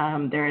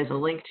 There is a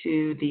link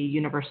to the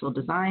Universal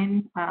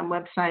Design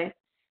website,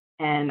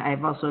 and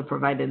I've also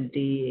provided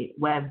the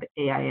Web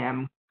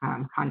AIM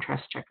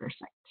contrast checker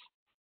site.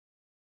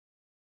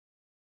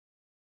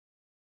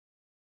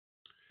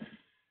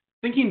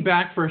 Thinking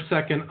back for a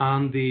second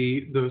on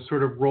the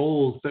sort of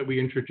roles that we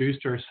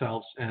introduced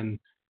ourselves in,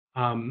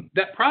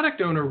 that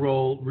product owner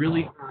role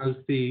really has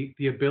the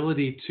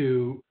ability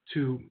to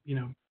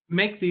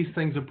make these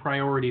things a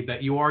priority,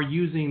 that you are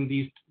using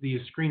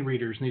these screen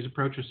readers and these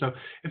approaches. So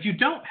if you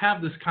don't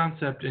have this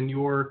concept in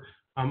your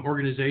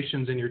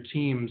organizations and your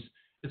teams,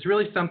 it's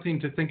really something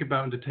to think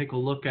about and to take a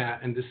look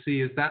at and to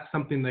see, is that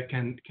something that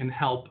can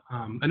help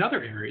in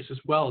other areas as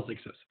well as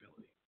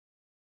accessibility.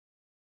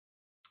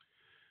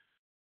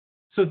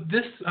 So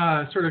this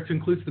sort of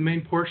concludes the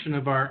main portion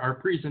of our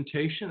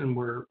presentation, and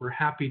we're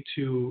happy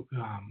to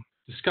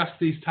discuss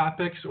these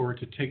topics or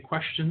to take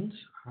questions.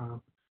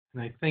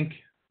 And I think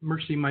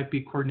Mercy might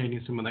be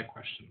coordinating some of that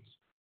questions.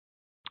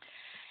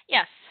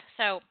 Yes,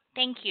 so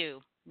thank you,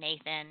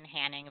 Nathan,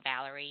 Hanning,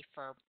 Valerie,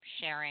 for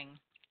sharing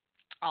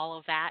all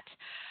of that.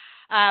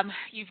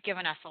 You've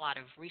given us a lot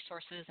of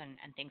resources and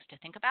things to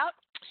think about.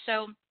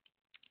 So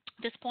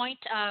this point,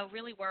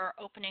 really we're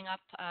opening up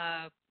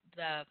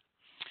the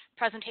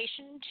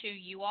presentation to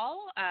you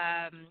all.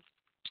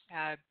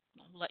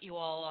 Let you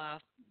all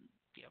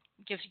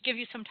give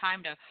you some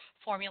time to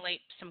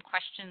formulate some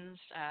questions.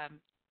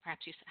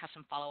 Perhaps you have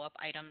some follow-up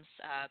items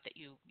that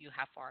you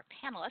have for our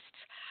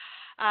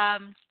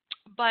panelists.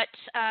 But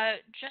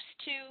just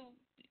to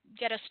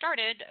get us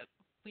started,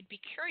 we'd be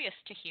curious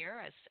to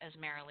hear, as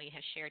Marilee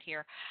has shared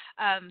here,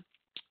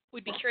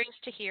 we'd be curious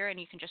to hear, and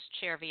you can just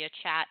share via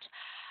chat,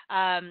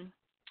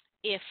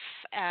 if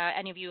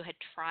any of you had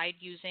tried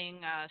using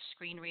a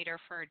screen reader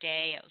for a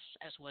day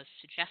as was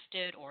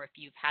suggested, or if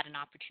you've had an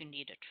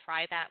opportunity to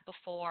try that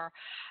before,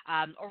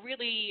 or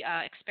really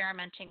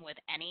experimenting with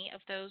any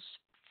of those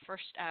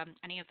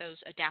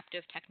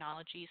adaptive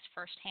technologies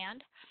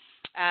firsthand.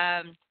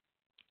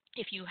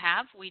 If you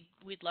have,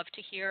 we'd love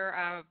to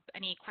hear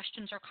any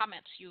questions or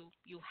comments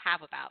you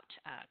have about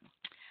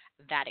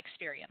that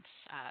experience.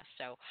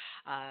 So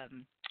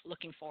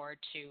looking forward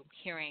to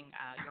hearing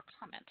your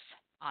comments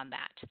on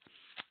that.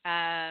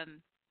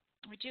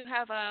 We do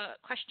have a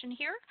question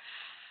here.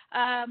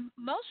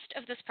 Most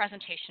of this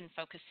presentation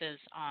focuses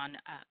on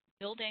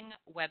building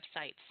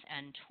websites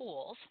and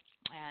tools,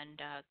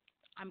 and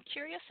I'm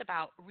curious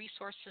about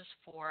resources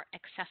for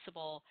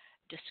accessible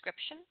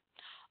description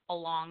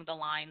along the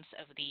lines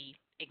of the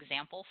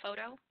example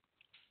photo.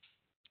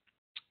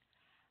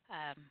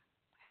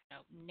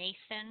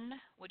 Nathan,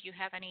 would you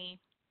have any?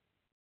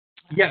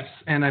 Yes,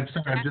 and I'm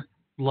sorry, I've just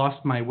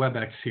lost my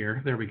WebEx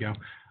here. There we go.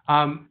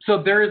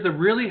 So there is a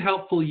really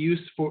helpful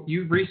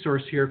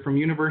resource here from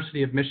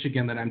University of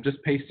Michigan that I'm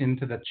just pasting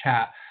into the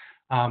chat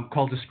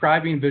called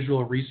Describing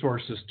Visual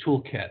Resources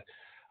Toolkit.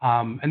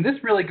 And this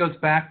really goes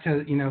back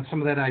to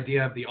some of that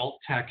idea of the alt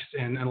text,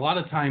 and a lot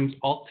of times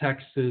alt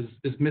text is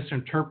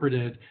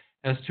misinterpreted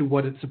as to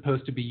what it's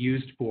supposed to be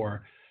used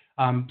for.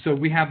 So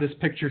we have this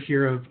picture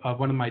here of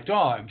one of my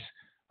dogs.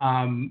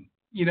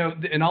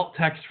 An alt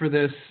text for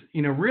this,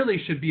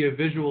 really should be a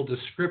visual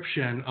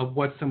description of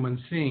what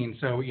someone's seeing.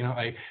 So,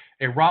 a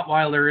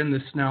Rottweiler in the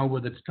snow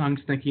with its tongue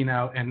sticking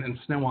out and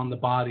snow on the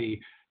body.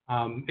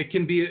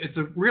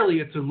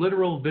 It's a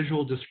literal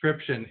visual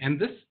description. And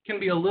this can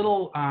be a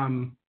little,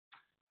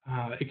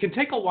 it can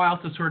take a while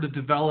to sort of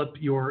develop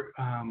your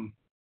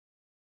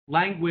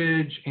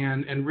language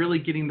and really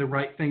getting the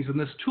right things. And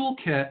this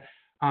toolkit,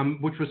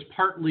 which was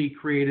partly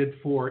created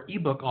for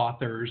ebook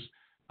authors,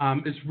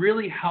 is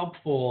really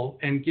helpful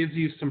and gives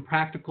you some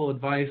practical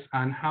advice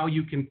on how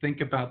you can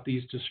think about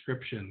these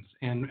descriptions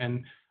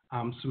and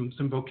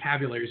some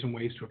vocabularies and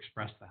ways to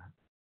express that.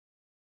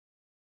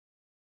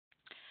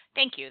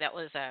 Thank you. That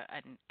was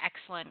an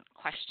excellent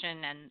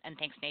question, and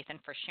thanks, Nathan,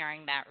 for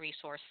sharing that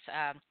resource.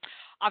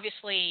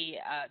 Obviously,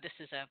 this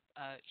is a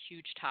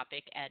huge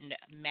topic and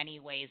many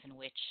ways in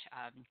which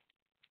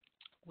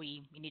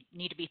we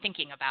need to be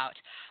thinking about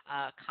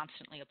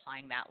constantly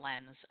applying that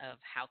lens of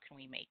how can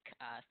we make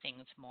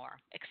things more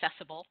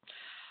accessible.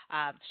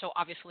 So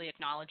obviously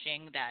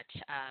acknowledging that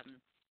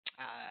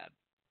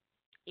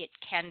it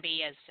can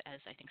be, as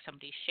I think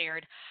somebody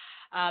shared,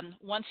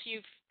 once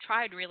you've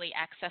tried really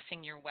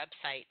accessing your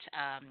website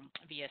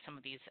via some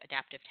of these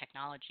adaptive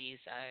technologies,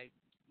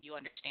 you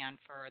understand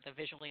for the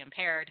visually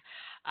impaired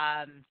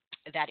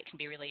that it can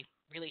be really,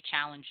 really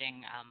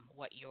challenging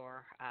what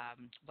your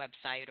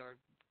website or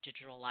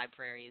digital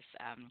libraries,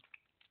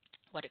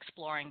 what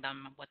exploring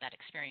them, what that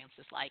experience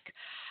is like,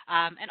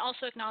 and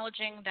also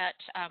acknowledging that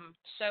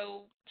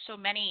so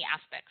many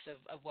aspects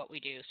of what we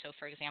do. So,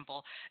 for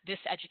example, this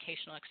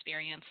educational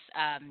experience,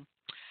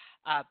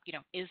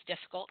 is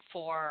difficult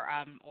for,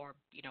 or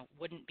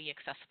wouldn't be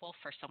accessible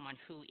for someone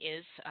who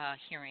is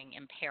hearing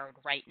impaired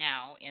right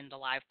now in the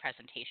live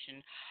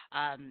presentation.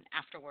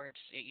 Afterwards,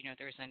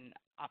 there's an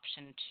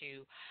option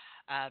to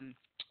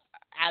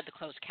add the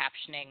closed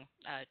captioning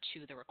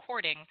to the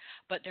recording,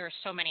 but there are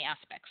so many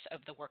aspects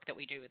of the work that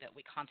we do that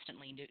we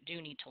constantly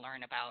do need to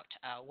learn about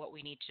what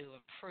we need to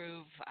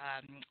improve,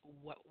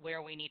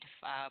 where we need to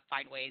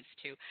find ways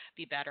to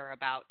be better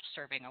about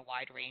serving a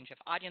wide range of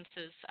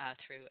audiences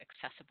through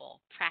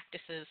accessible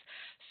practices.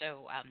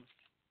 So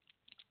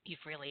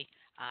you've really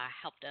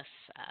helped us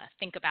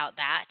think about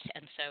that.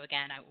 And so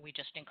again, we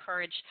just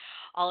encourage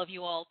all of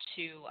you all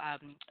to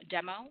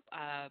demo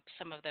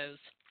some of those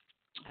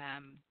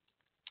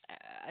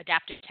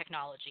adaptive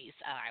technologies,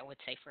 I would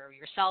say, for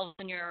yourselves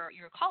and your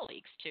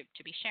colleagues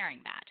to be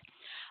sharing that.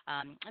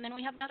 And then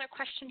we have another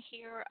question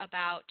here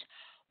about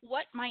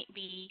what might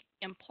be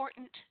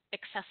important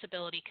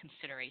accessibility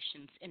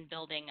considerations in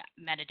building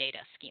metadata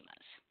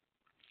schemas.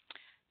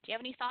 Do you have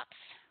any thoughts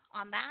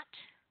on that?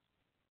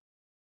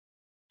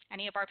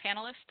 Any of our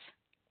panelists?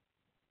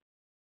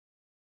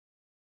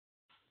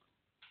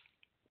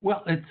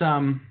 Well, it's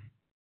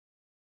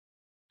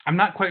I'm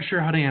not quite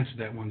sure how to answer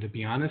that one, to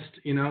be honest.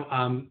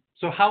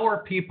 So how are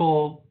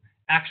people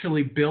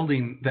actually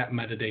building that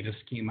metadata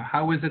schema?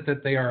 How is it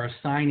that they are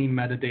assigning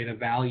metadata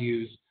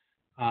values?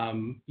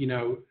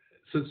 So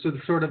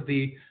sort of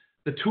the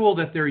the tool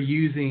that they're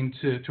using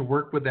to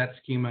work with that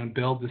schema and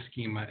build the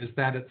schema, is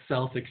that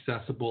itself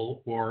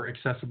accessible or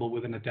accessible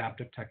with an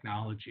adaptive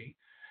technology?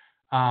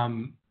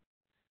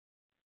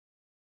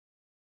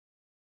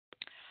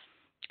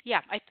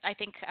 Yeah, I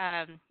think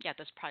yeah,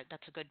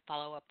 that's a good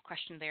follow-up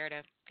question there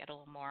to get a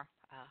little more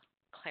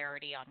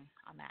clarity on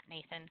that,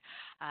 Nathan.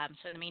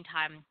 So in the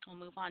meantime, we'll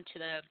move on to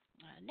the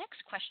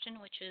next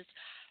question, which is,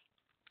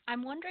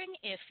 I'm wondering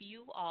if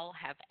you all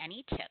have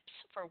any tips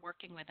for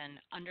working with an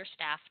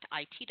understaffed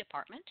IT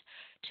department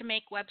to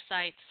make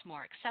websites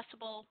more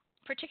accessible,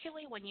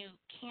 particularly when you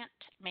can't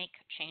make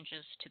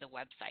changes to the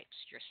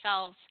websites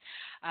yourselves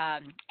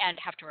and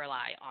have to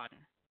rely on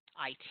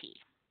IT.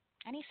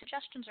 Any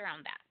suggestions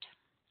around that?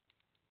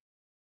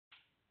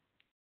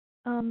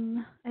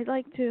 I'd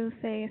like to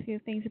say a few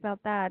things about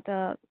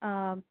that.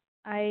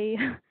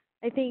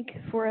 I I think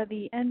for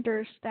the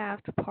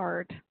understaffed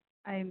part,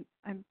 I'm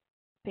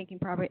thinking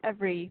probably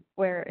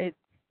everywhere it's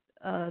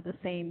the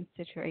same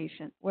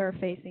situation. We're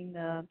facing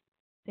the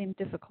same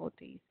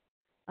difficulties.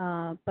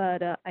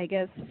 But I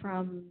guess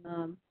from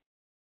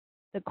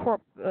the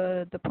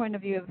point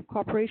of view of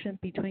cooperation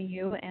between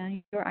you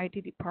and your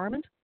IT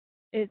department,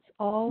 it's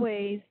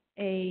always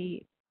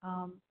a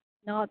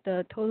not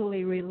the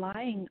totally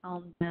relying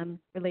on them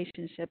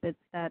relationship. It's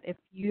that if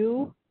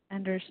you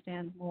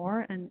understand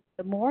more, and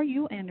the more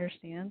you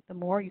understand, the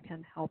more you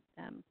can help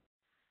them.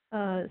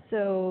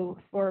 So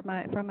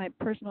from my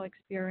personal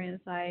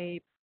experience,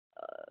 I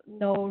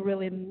know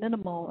really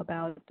minimal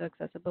about the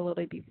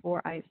accessibility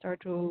before I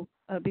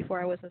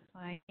was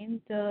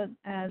assigned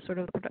as sort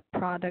of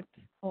product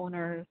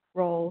owner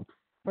role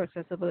for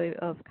accessibility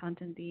of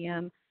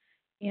CONTENTdm.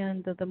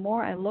 And the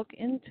more I look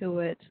into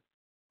it,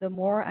 the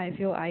more I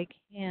feel I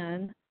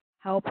can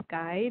help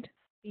guide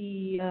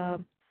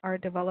our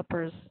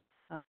developers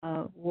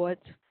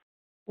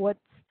what's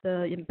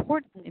the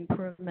important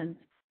improvements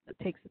that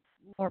takes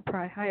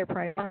higher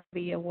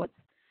priority, and what's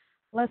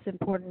less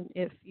important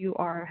if you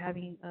are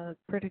having a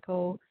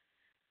critical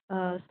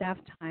staff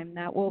time.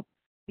 That will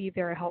be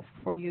very helpful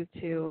for you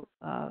to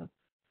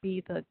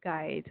be the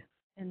guide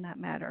in that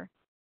matter.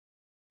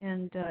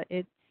 And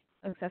it's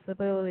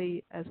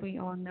accessibility, as we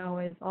all know,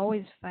 is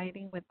always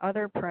fighting with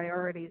other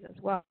priorities as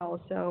well.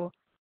 So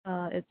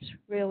it's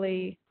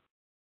really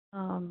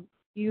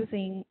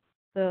using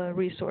the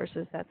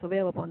resources that's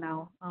available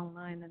now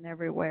online and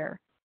everywhere,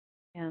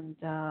 and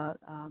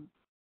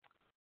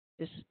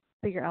just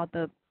figure out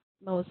the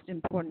most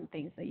important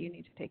things that you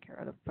need to take care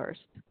of first.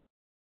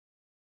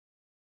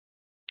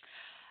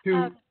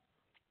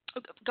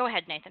 Go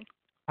ahead, Nathan.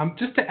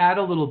 Just to add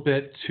a little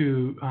bit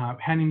to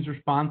Henning's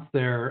response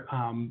there,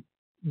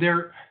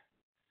 there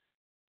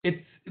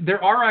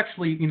are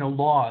actually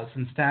laws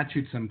and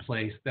statutes in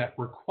place that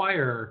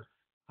require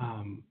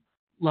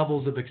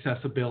levels of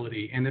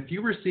accessibility, and if you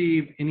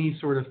receive any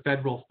sort of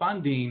federal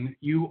funding,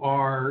 you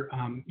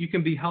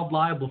can be held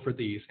liable for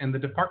these. And the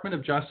Department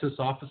of Justice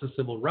Office of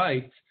Civil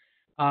Rights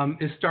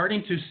is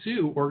starting to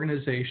sue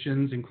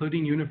organizations,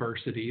 including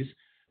universities,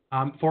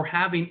 for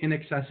having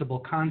inaccessible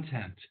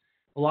content.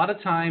 A lot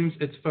of times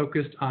it's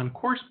focused on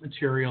course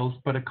materials,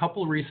 but a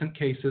couple recent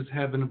cases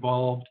have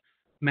involved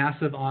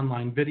massive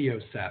online video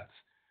sets,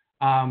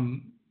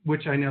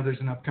 which I know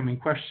there's an upcoming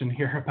question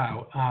here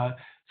about.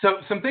 So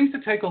some things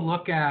to take a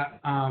look at,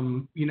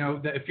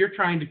 that if you're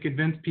trying to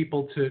convince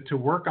people to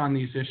work on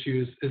these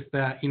issues, is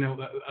that,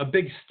 a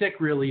big stick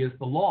really is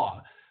the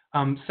law.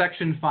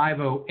 Section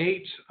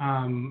 508,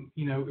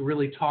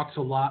 really talks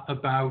a lot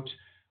about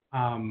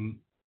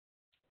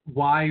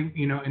why,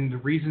 and the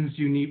reasons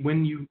you need,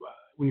 when you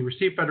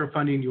receive federal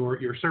funding,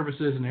 your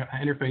services and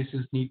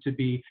interfaces need to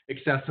be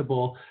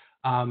accessible.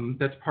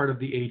 That's part of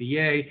the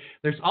ADA.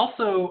 There's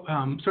also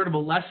sort of a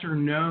lesser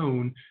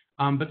known,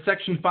 but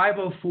Section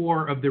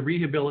 504 of the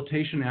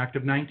Rehabilitation Act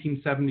of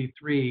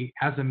 1973,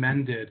 as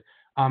amended,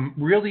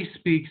 really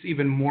speaks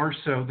even more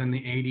so than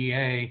the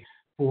ADA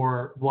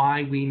for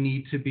why we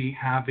need to be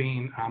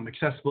having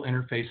accessible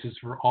interfaces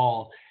for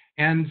all.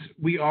 And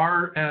we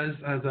are, as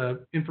a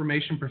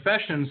information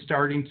profession,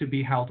 starting to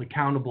be held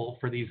accountable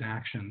for these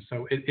actions.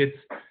 So it's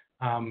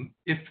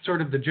if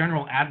sort of the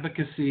general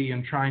advocacy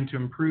and trying to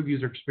improve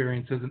user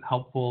experience isn't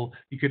helpful,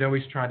 you could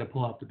always try to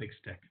pull out the big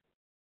stick.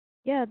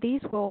 Yeah,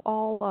 these will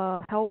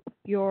all help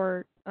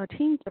your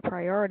change the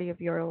priority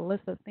of your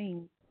list of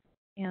things,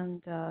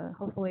 and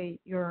hopefully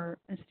your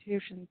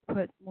institution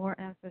put more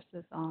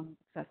emphasis on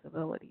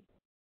accessibility.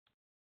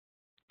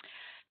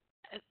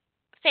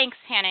 Thanks,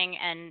 Hanning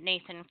and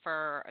Nathan,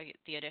 for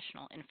the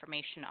additional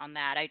information on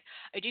that. I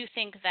do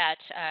think that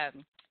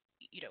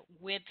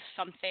with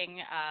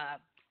something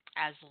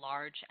as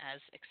large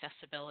as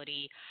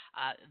accessibility,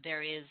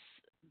 there is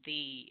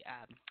the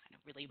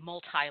really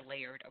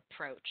multi-layered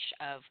approach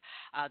of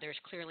there's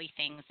clearly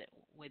things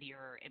with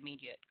your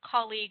immediate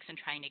colleagues and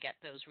trying to get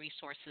those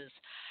resources,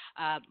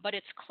 but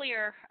it's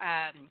clear,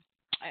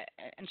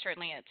 and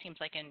certainly it seems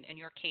like in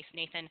your case,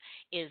 Nathan,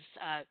 is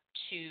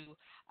to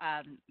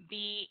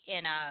be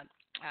in a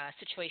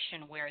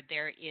situation where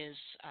there is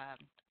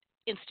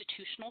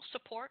institutional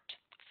support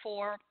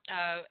for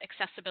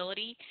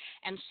accessibility,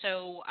 and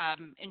so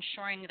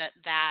ensuring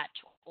that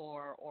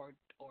or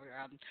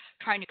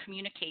trying to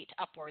communicate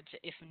upwards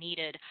if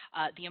needed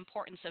the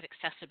importance of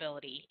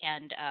accessibility.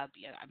 And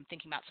I'm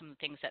thinking about some of the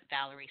things that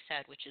Valerie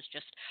said, which is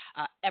just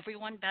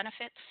everyone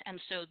benefits, and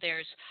so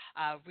there's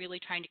really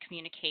trying to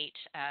communicate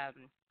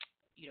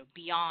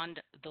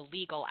beyond the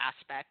legal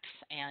aspects,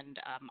 and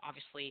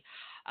obviously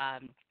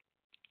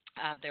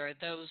there are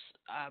those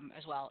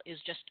as well, is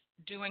just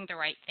doing the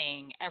right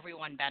thing.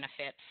 Everyone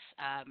benefits.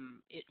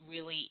 It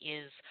really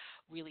is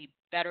really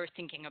better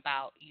thinking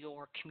about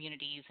your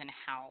communities and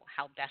how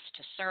best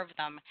to serve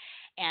them.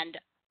 And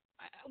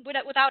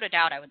without a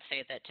doubt, I would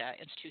say that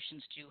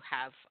institutions do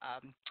have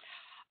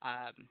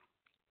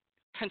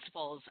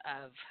principles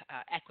of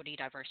equity,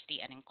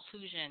 diversity, and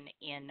inclusion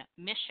in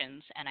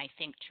missions, and I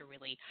think to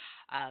really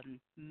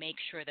make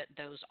sure that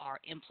those are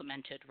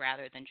implemented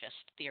rather than just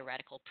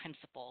theoretical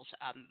principles.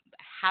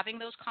 Having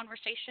those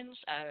conversations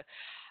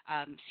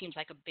seems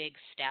like a big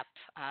step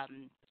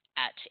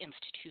at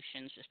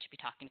institutions, is to be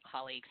talking to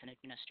colleagues and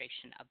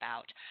administration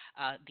about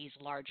these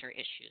larger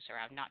issues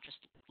around not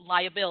just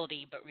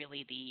liability, but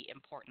really the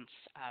importance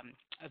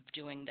of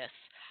doing this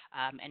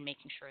and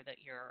making sure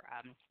that you're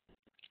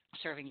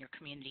serving your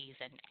communities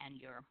and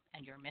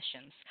your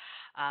missions,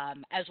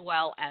 as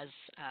well as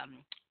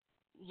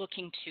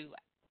looking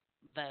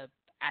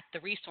at the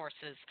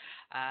resources,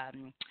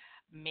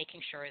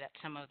 making sure that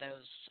some of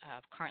those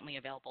currently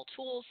available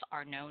tools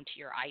are known to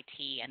your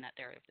IT and that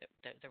they're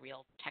the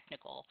real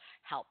technical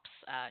helps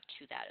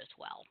to that as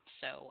well.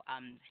 So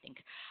I think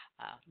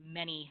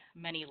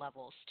many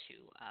levels to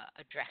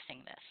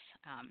addressing this.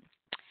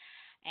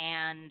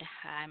 And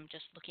I'm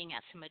just looking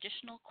at some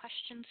additional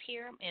questions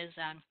here.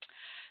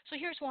 So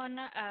here's one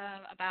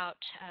about,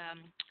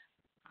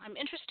 I'm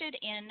interested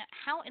in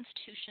how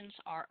institutions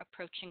are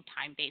approaching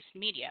time-based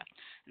media,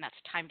 and that's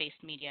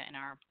time-based media in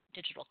our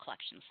digital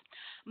collections.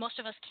 Most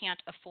of us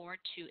can't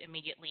afford to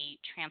immediately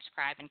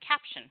transcribe and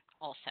caption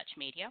all such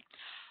media.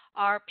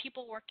 Are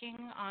people working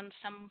on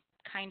some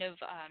kind of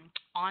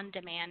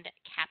on-demand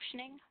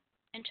captioning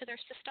into their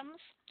systems?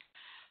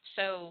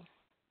 So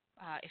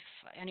if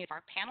any of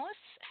our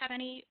panelists have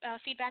any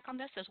feedback on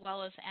this, as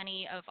well as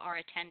any of our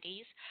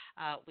attendees,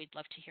 we'd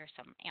love to hear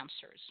some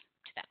answers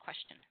to that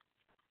question.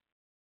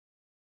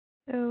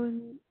 So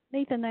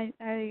Nathan,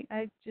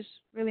 I just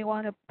really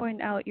want to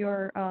point out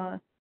your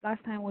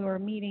last time we were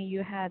meeting,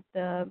 you had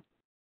the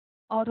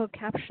auto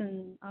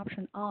caption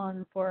option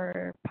on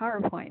for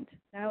PowerPoint.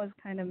 That was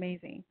kind of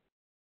amazing.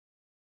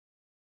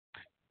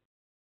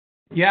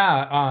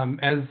 Yeah,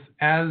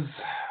 as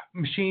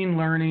machine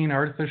learning,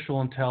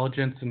 artificial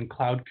intelligence, and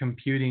cloud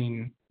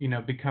computing,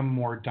 become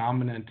more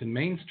dominant and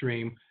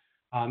mainstream,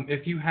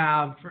 if you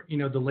have,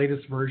 the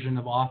latest version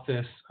of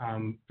Office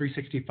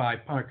 365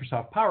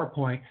 Microsoft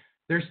PowerPoint,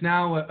 there's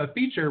now a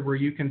feature where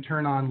you can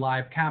turn on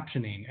live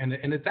captioning, and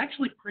it's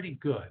actually pretty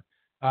good.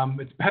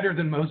 It's better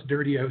than most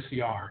dirty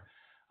OCR.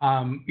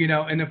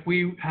 And if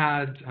we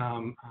had,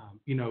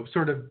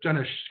 sort of done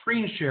a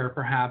screen share,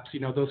 perhaps,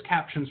 those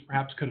captions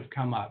perhaps could have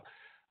come up.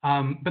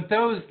 But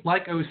those,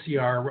 like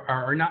OCR,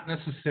 are not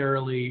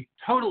necessarily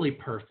totally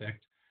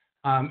perfect,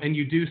 and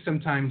you do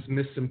sometimes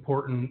miss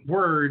important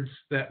words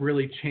that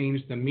really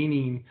change the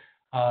meaning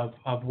of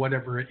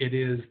whatever it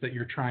is that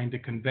you're trying to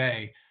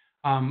convey.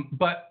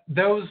 But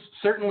those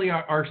certainly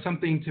are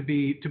something to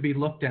be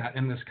looked at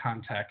in this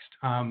context.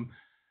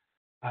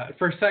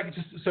 For a second,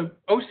 so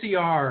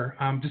OCR,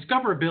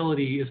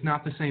 discoverability is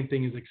not the same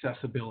thing as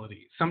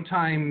accessibility.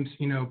 Sometimes,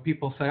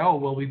 people say, oh,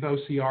 well, we've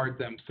OCR'd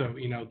them, so,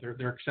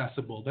 they're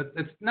accessible.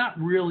 That's not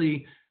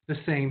really the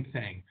same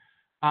thing.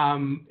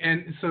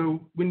 And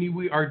so when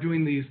we are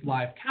doing these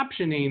live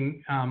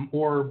captioning,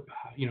 or,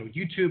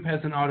 YouTube has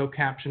an auto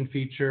caption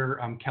feature,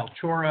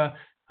 Kaltura,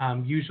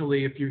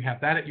 usually if you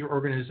have that at your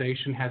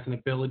organization, has an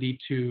ability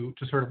to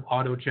sort of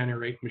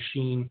auto-generate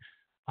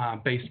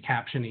machine-based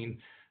captioning.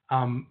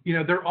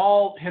 They're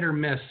all hit or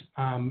miss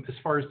as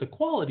far as the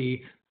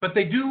quality, but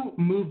they do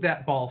move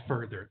that ball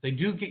further. They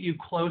do get you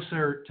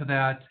closer to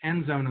that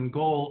end zone and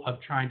goal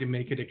of trying to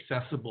make it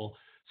accessible.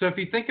 So if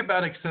you think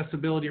about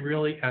accessibility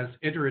really as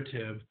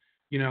iterative,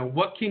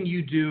 what can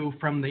you do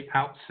from the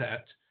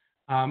outset,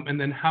 and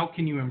then how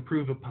can you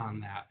improve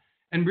upon that?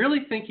 And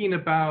really thinking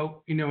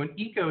about, an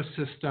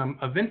ecosystem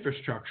of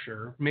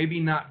infrastructure, maybe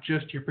not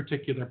just your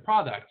particular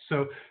product.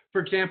 So for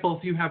example,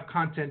 if you have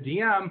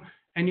CONTENTdm,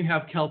 and you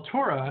have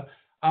Kaltura,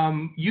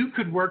 you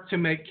could work to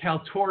make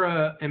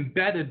Kaltura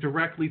embedded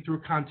directly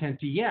through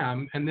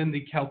CONTENTdm, and then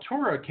the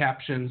Kaltura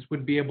captions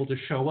would be able to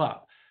show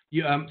up.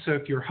 So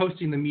if you're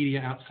hosting the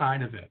media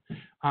outside of it.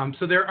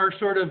 So there are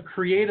sort of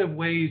creative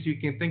ways you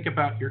can think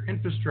about your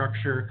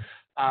infrastructure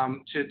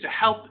to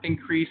help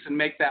increase and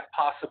make that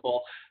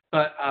possible.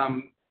 But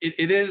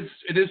it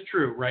is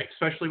true, right?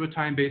 Especially with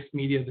time-based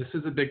media, this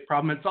is a big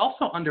problem. It's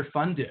also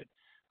underfunded.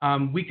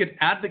 We could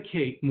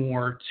advocate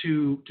more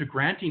to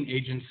granting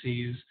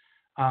agencies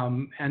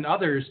and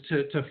others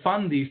to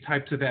fund these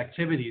types of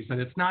activities. And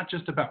it's not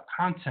just about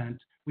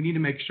content. We need to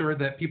make sure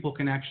that people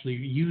can actually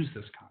use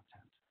this content.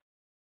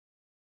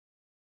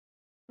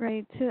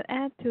 Right. To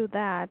add to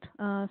that,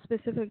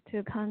 specific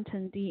to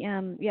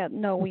CONTENTdm, yeah,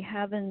 no, we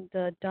haven't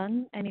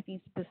done anything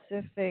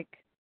specific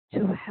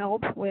to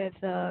help with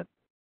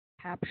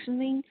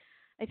captioning.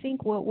 I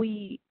think what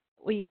we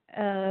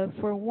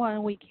for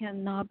one, we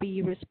cannot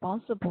be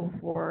responsible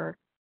for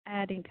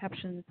adding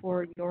captions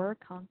for your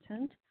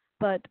content,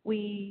 but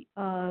we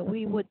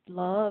would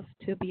love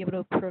to be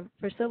able to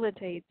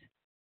facilitate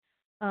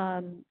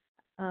um,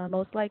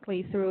 most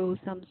likely through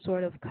some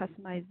sort of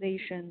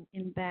customization,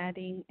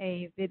 embedding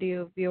a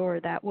video viewer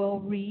that will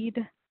read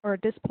or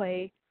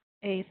display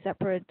a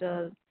separate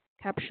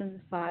caption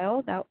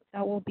file. That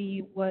will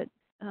be what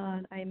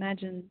I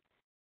imagine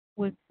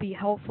would be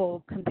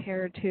helpful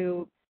compared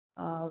to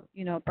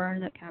burn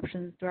the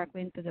captions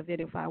directly into the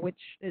video file, which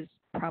is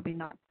probably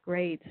not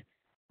great.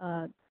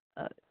 Uh,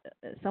 uh,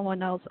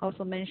 Someone else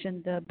also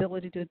mentioned the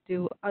ability to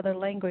do other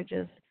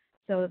languages.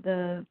 So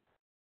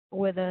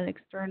with an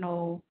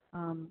external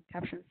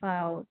caption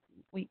file,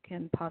 we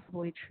can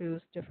possibly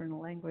choose different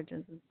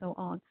languages and so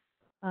on.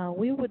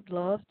 We would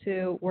love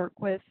to work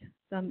with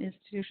some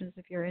institutions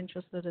if you're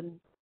interested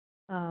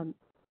in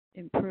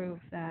improve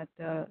that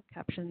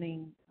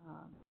captioning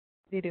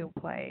video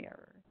play,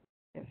 or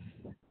if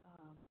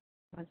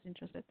one's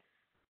interested.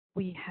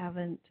 We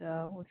haven't,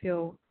 we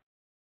feel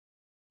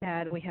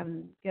bad we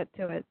haven't get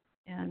to it.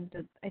 And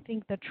I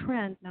think the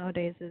trend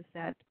nowadays is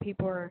that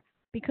people are,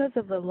 because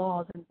of the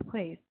laws in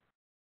place,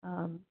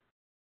 um,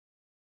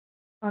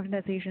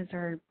 organizations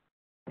are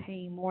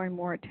paying more and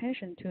more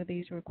attention to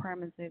these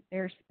requirements. That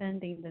they're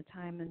spending the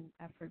time and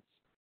efforts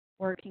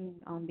working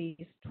on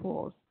these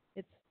tools.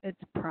 It's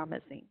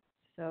promising.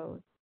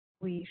 So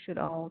we should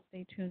all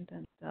stay tuned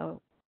and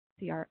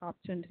see our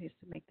opportunities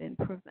to make the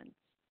improvements.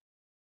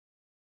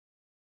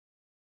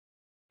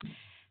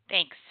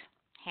 Thanks,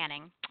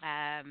 Hanning.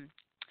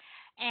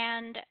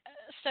 And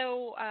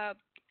so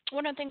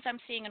one of the things I'm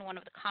seeing in one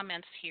of the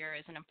comments here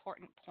is an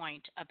important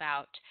point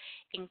about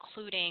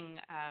including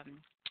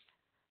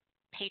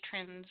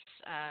patrons,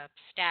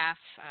 staff,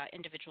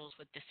 individuals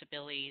with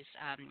disabilities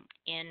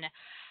in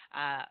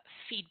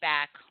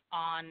feedback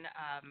on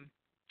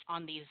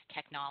these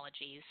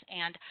technologies.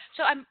 And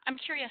so I'm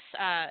curious,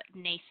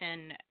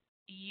 Nathan,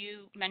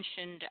 you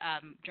mentioned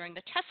during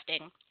the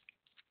testing,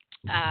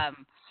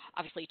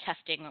 obviously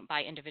testing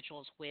by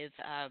individuals with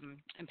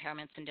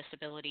impairments and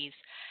disabilities.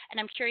 And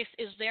I'm curious,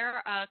 is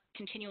there a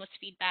continuous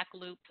feedback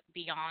loop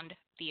beyond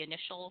the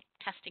initial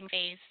testing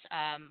phase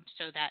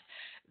so that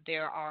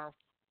there are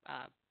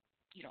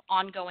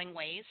ongoing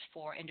ways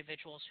for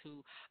individuals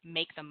who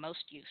make the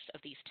most use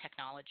of these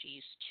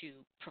technologies to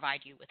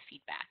provide you with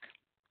feedback?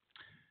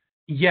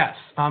 Yes,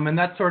 and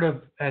that's sort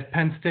of at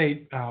Penn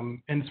State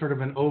in sort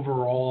of an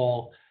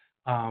overall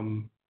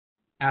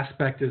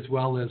aspect as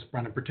well as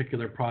run a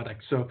particular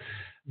product. So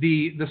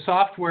the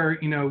software,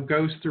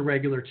 goes through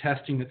regular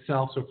testing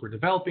itself. So if we're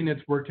developing it,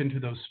 it's worked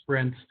into those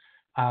sprints.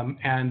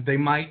 And they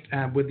might,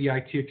 with the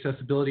IT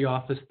accessibility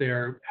office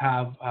there,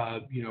 have,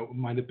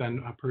 might have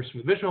been a person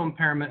with visual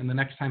impairment, and the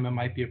next time it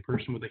might be a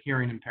person with a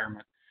hearing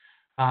impairment.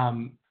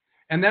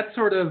 And that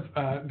sort of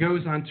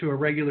goes on to a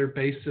regular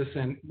basis.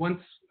 And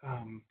once,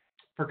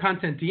 for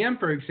CONTENTdm,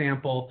 for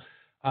example,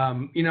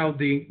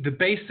 the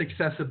base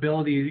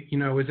accessibility,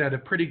 is at a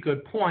pretty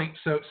good point.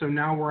 So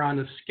now we're on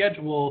a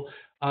schedule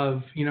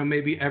of,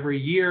 maybe every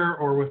year,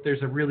 or if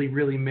there's a really,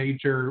 really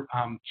major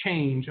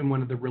change in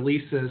one of the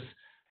releases,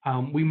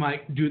 we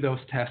might do those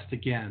tests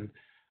again.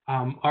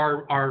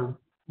 Our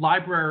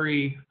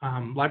library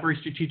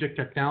strategic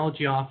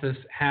technology office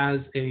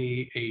has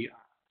a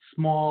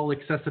small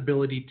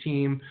accessibility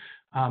team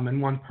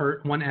and one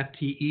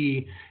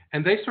FTE,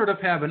 and they sort of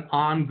have an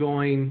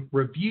ongoing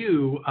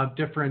review of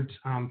different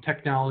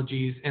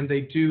technologies, and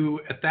they do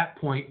at that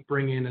point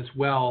bring in as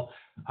well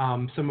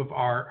some of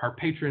our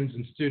patrons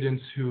and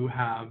students who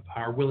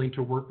are willing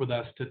to work with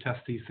us to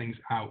test these things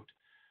out.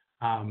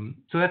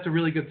 So that's a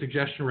really good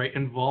suggestion, right?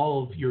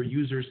 Involve your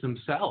users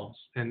themselves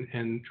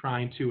in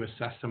trying to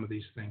assess some of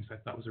these things. I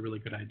thought was a really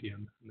good idea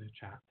in the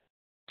chat.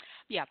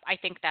 Yeah, I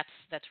think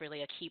that's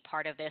really a key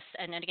part of this.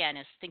 And then again,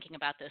 is thinking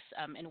about this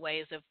in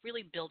ways of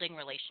really building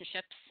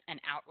relationships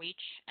and outreach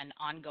and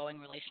ongoing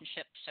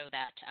relationships so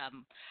that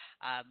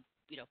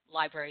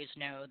libraries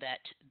know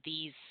that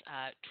these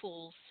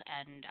tools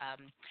and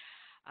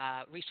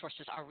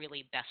resources are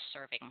really best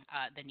serving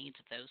the needs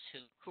of those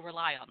who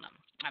rely on them.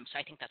 So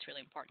I think that's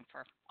really important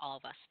for all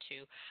of us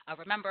to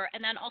remember. And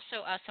then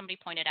also somebody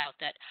pointed out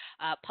that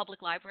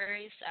public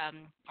libraries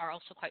are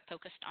also quite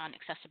focused on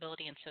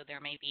accessibility, and so there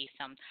may be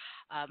some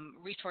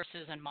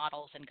resources and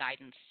models and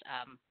guidance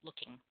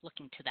looking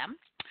to them.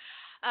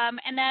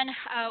 And then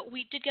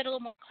we did get a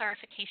little more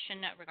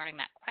clarification regarding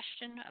that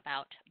question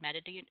about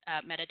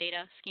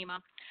metadata schema.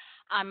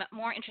 I'm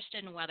more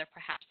interested in whether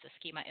perhaps the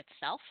schema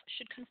itself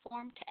should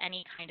conform to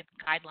any kind of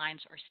guidelines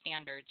or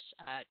standards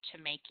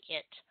to make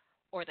it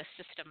or the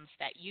systems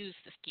that use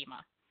the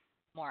schema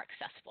more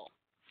accessible.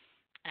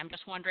 And I'm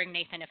just wondering,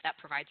 Nathan, if that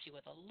provides you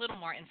with a little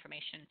more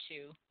information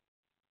to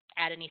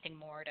add anything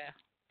more to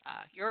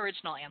your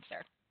original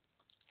answer.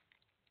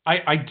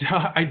 I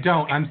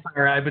don't. I'm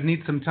sorry. I would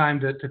need some time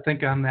to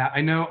think on that.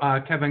 I know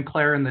Kevin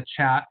Clare in the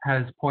chat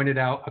has pointed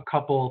out a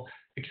couple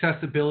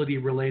accessibility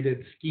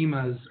related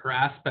schemas or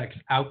aspects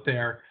out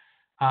there.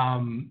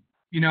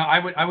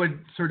 I would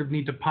sort of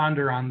need to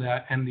ponder on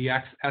that and the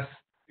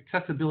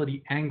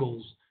accessibility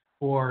angles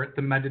for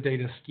the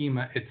metadata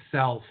schema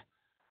itself.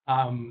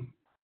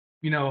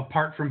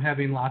 Apart from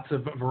having lots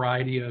of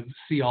variety of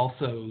see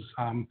alsos,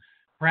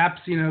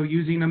 perhaps,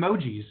 using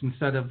emojis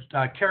instead of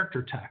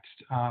character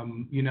text,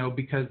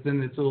 because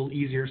then it's a little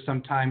easier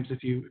sometimes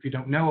if you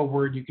don't know a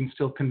word, you can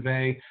still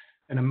convey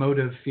an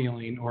emotive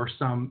feeling or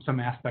some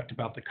aspect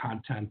about the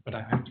content. But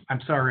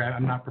I'm sorry,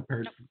 I'm not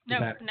prepared for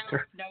that.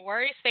 No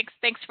worries.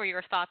 Thanks for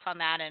your thoughts on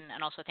that,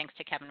 and also thanks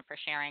to Kevin for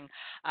sharing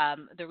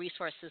the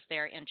resources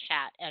there in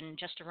chat. And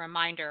just a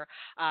reminder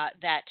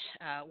that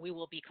we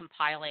will be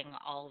compiling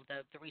all of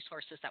the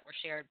resources that were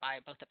shared by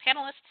both the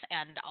panelists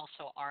and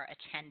also our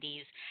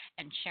attendees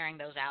and sharing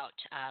those out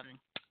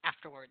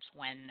afterwards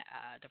when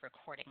the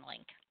recording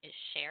link is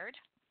shared.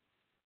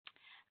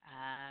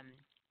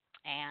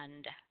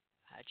 And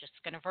just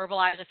going to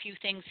verbalize a few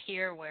things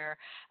here where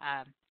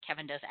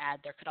Kevin does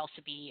add there could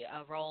also be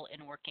a role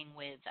in working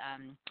with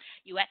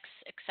UX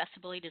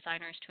accessibility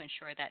designers to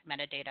ensure that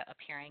metadata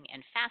appearing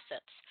in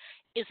facets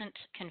isn't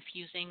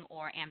confusing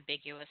or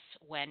ambiguous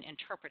when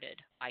interpreted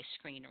by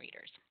screen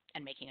readers,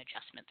 and making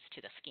adjustments to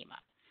the schema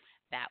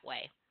that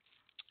way.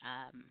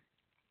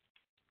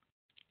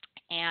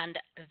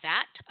 And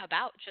that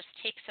about just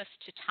takes us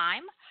to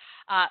time.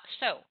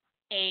 So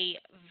a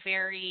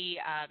very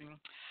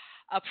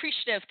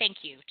appreciative thank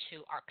you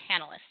to our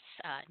panelists,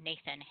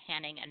 Nathan,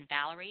 Hanning, and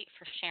Valerie,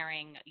 for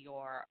sharing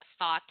your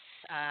thoughts,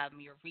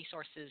 your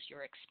resources,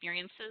 your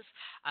experiences.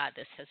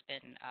 This has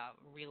been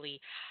really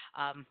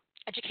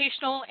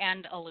educational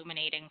and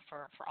illuminating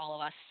for all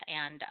of us,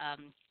 and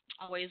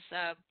always,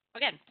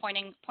 again,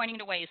 pointing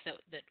to ways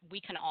that we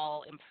can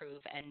all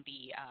improve and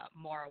be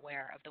more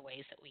aware of the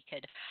ways that we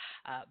could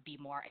be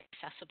more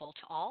accessible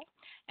to all.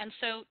 And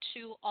so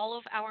to all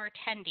of our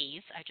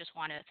attendees, I just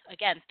want to,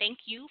 again, thank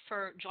you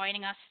for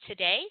joining us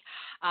today.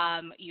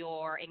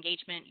 Your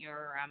engagement,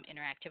 your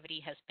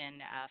interactivity has been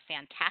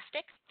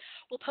fantastic.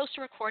 We'll post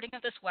a recording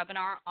of this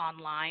webinar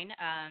online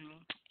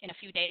in a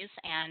few days,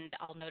 and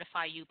I'll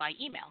notify you by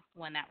email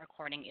when that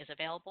recording is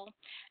available,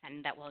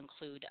 and that will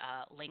include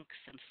links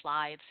and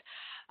slides.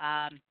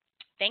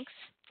 Thanks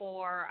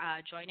for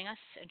joining us.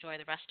 Enjoy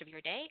the rest of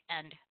your day,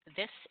 and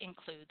this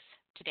includes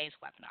today's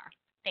webinar.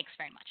 Thanks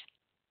very much.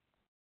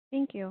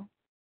 Thank you.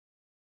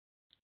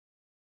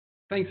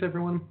 Thanks,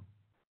 everyone.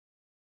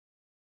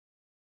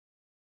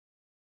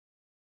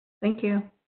 Thank you.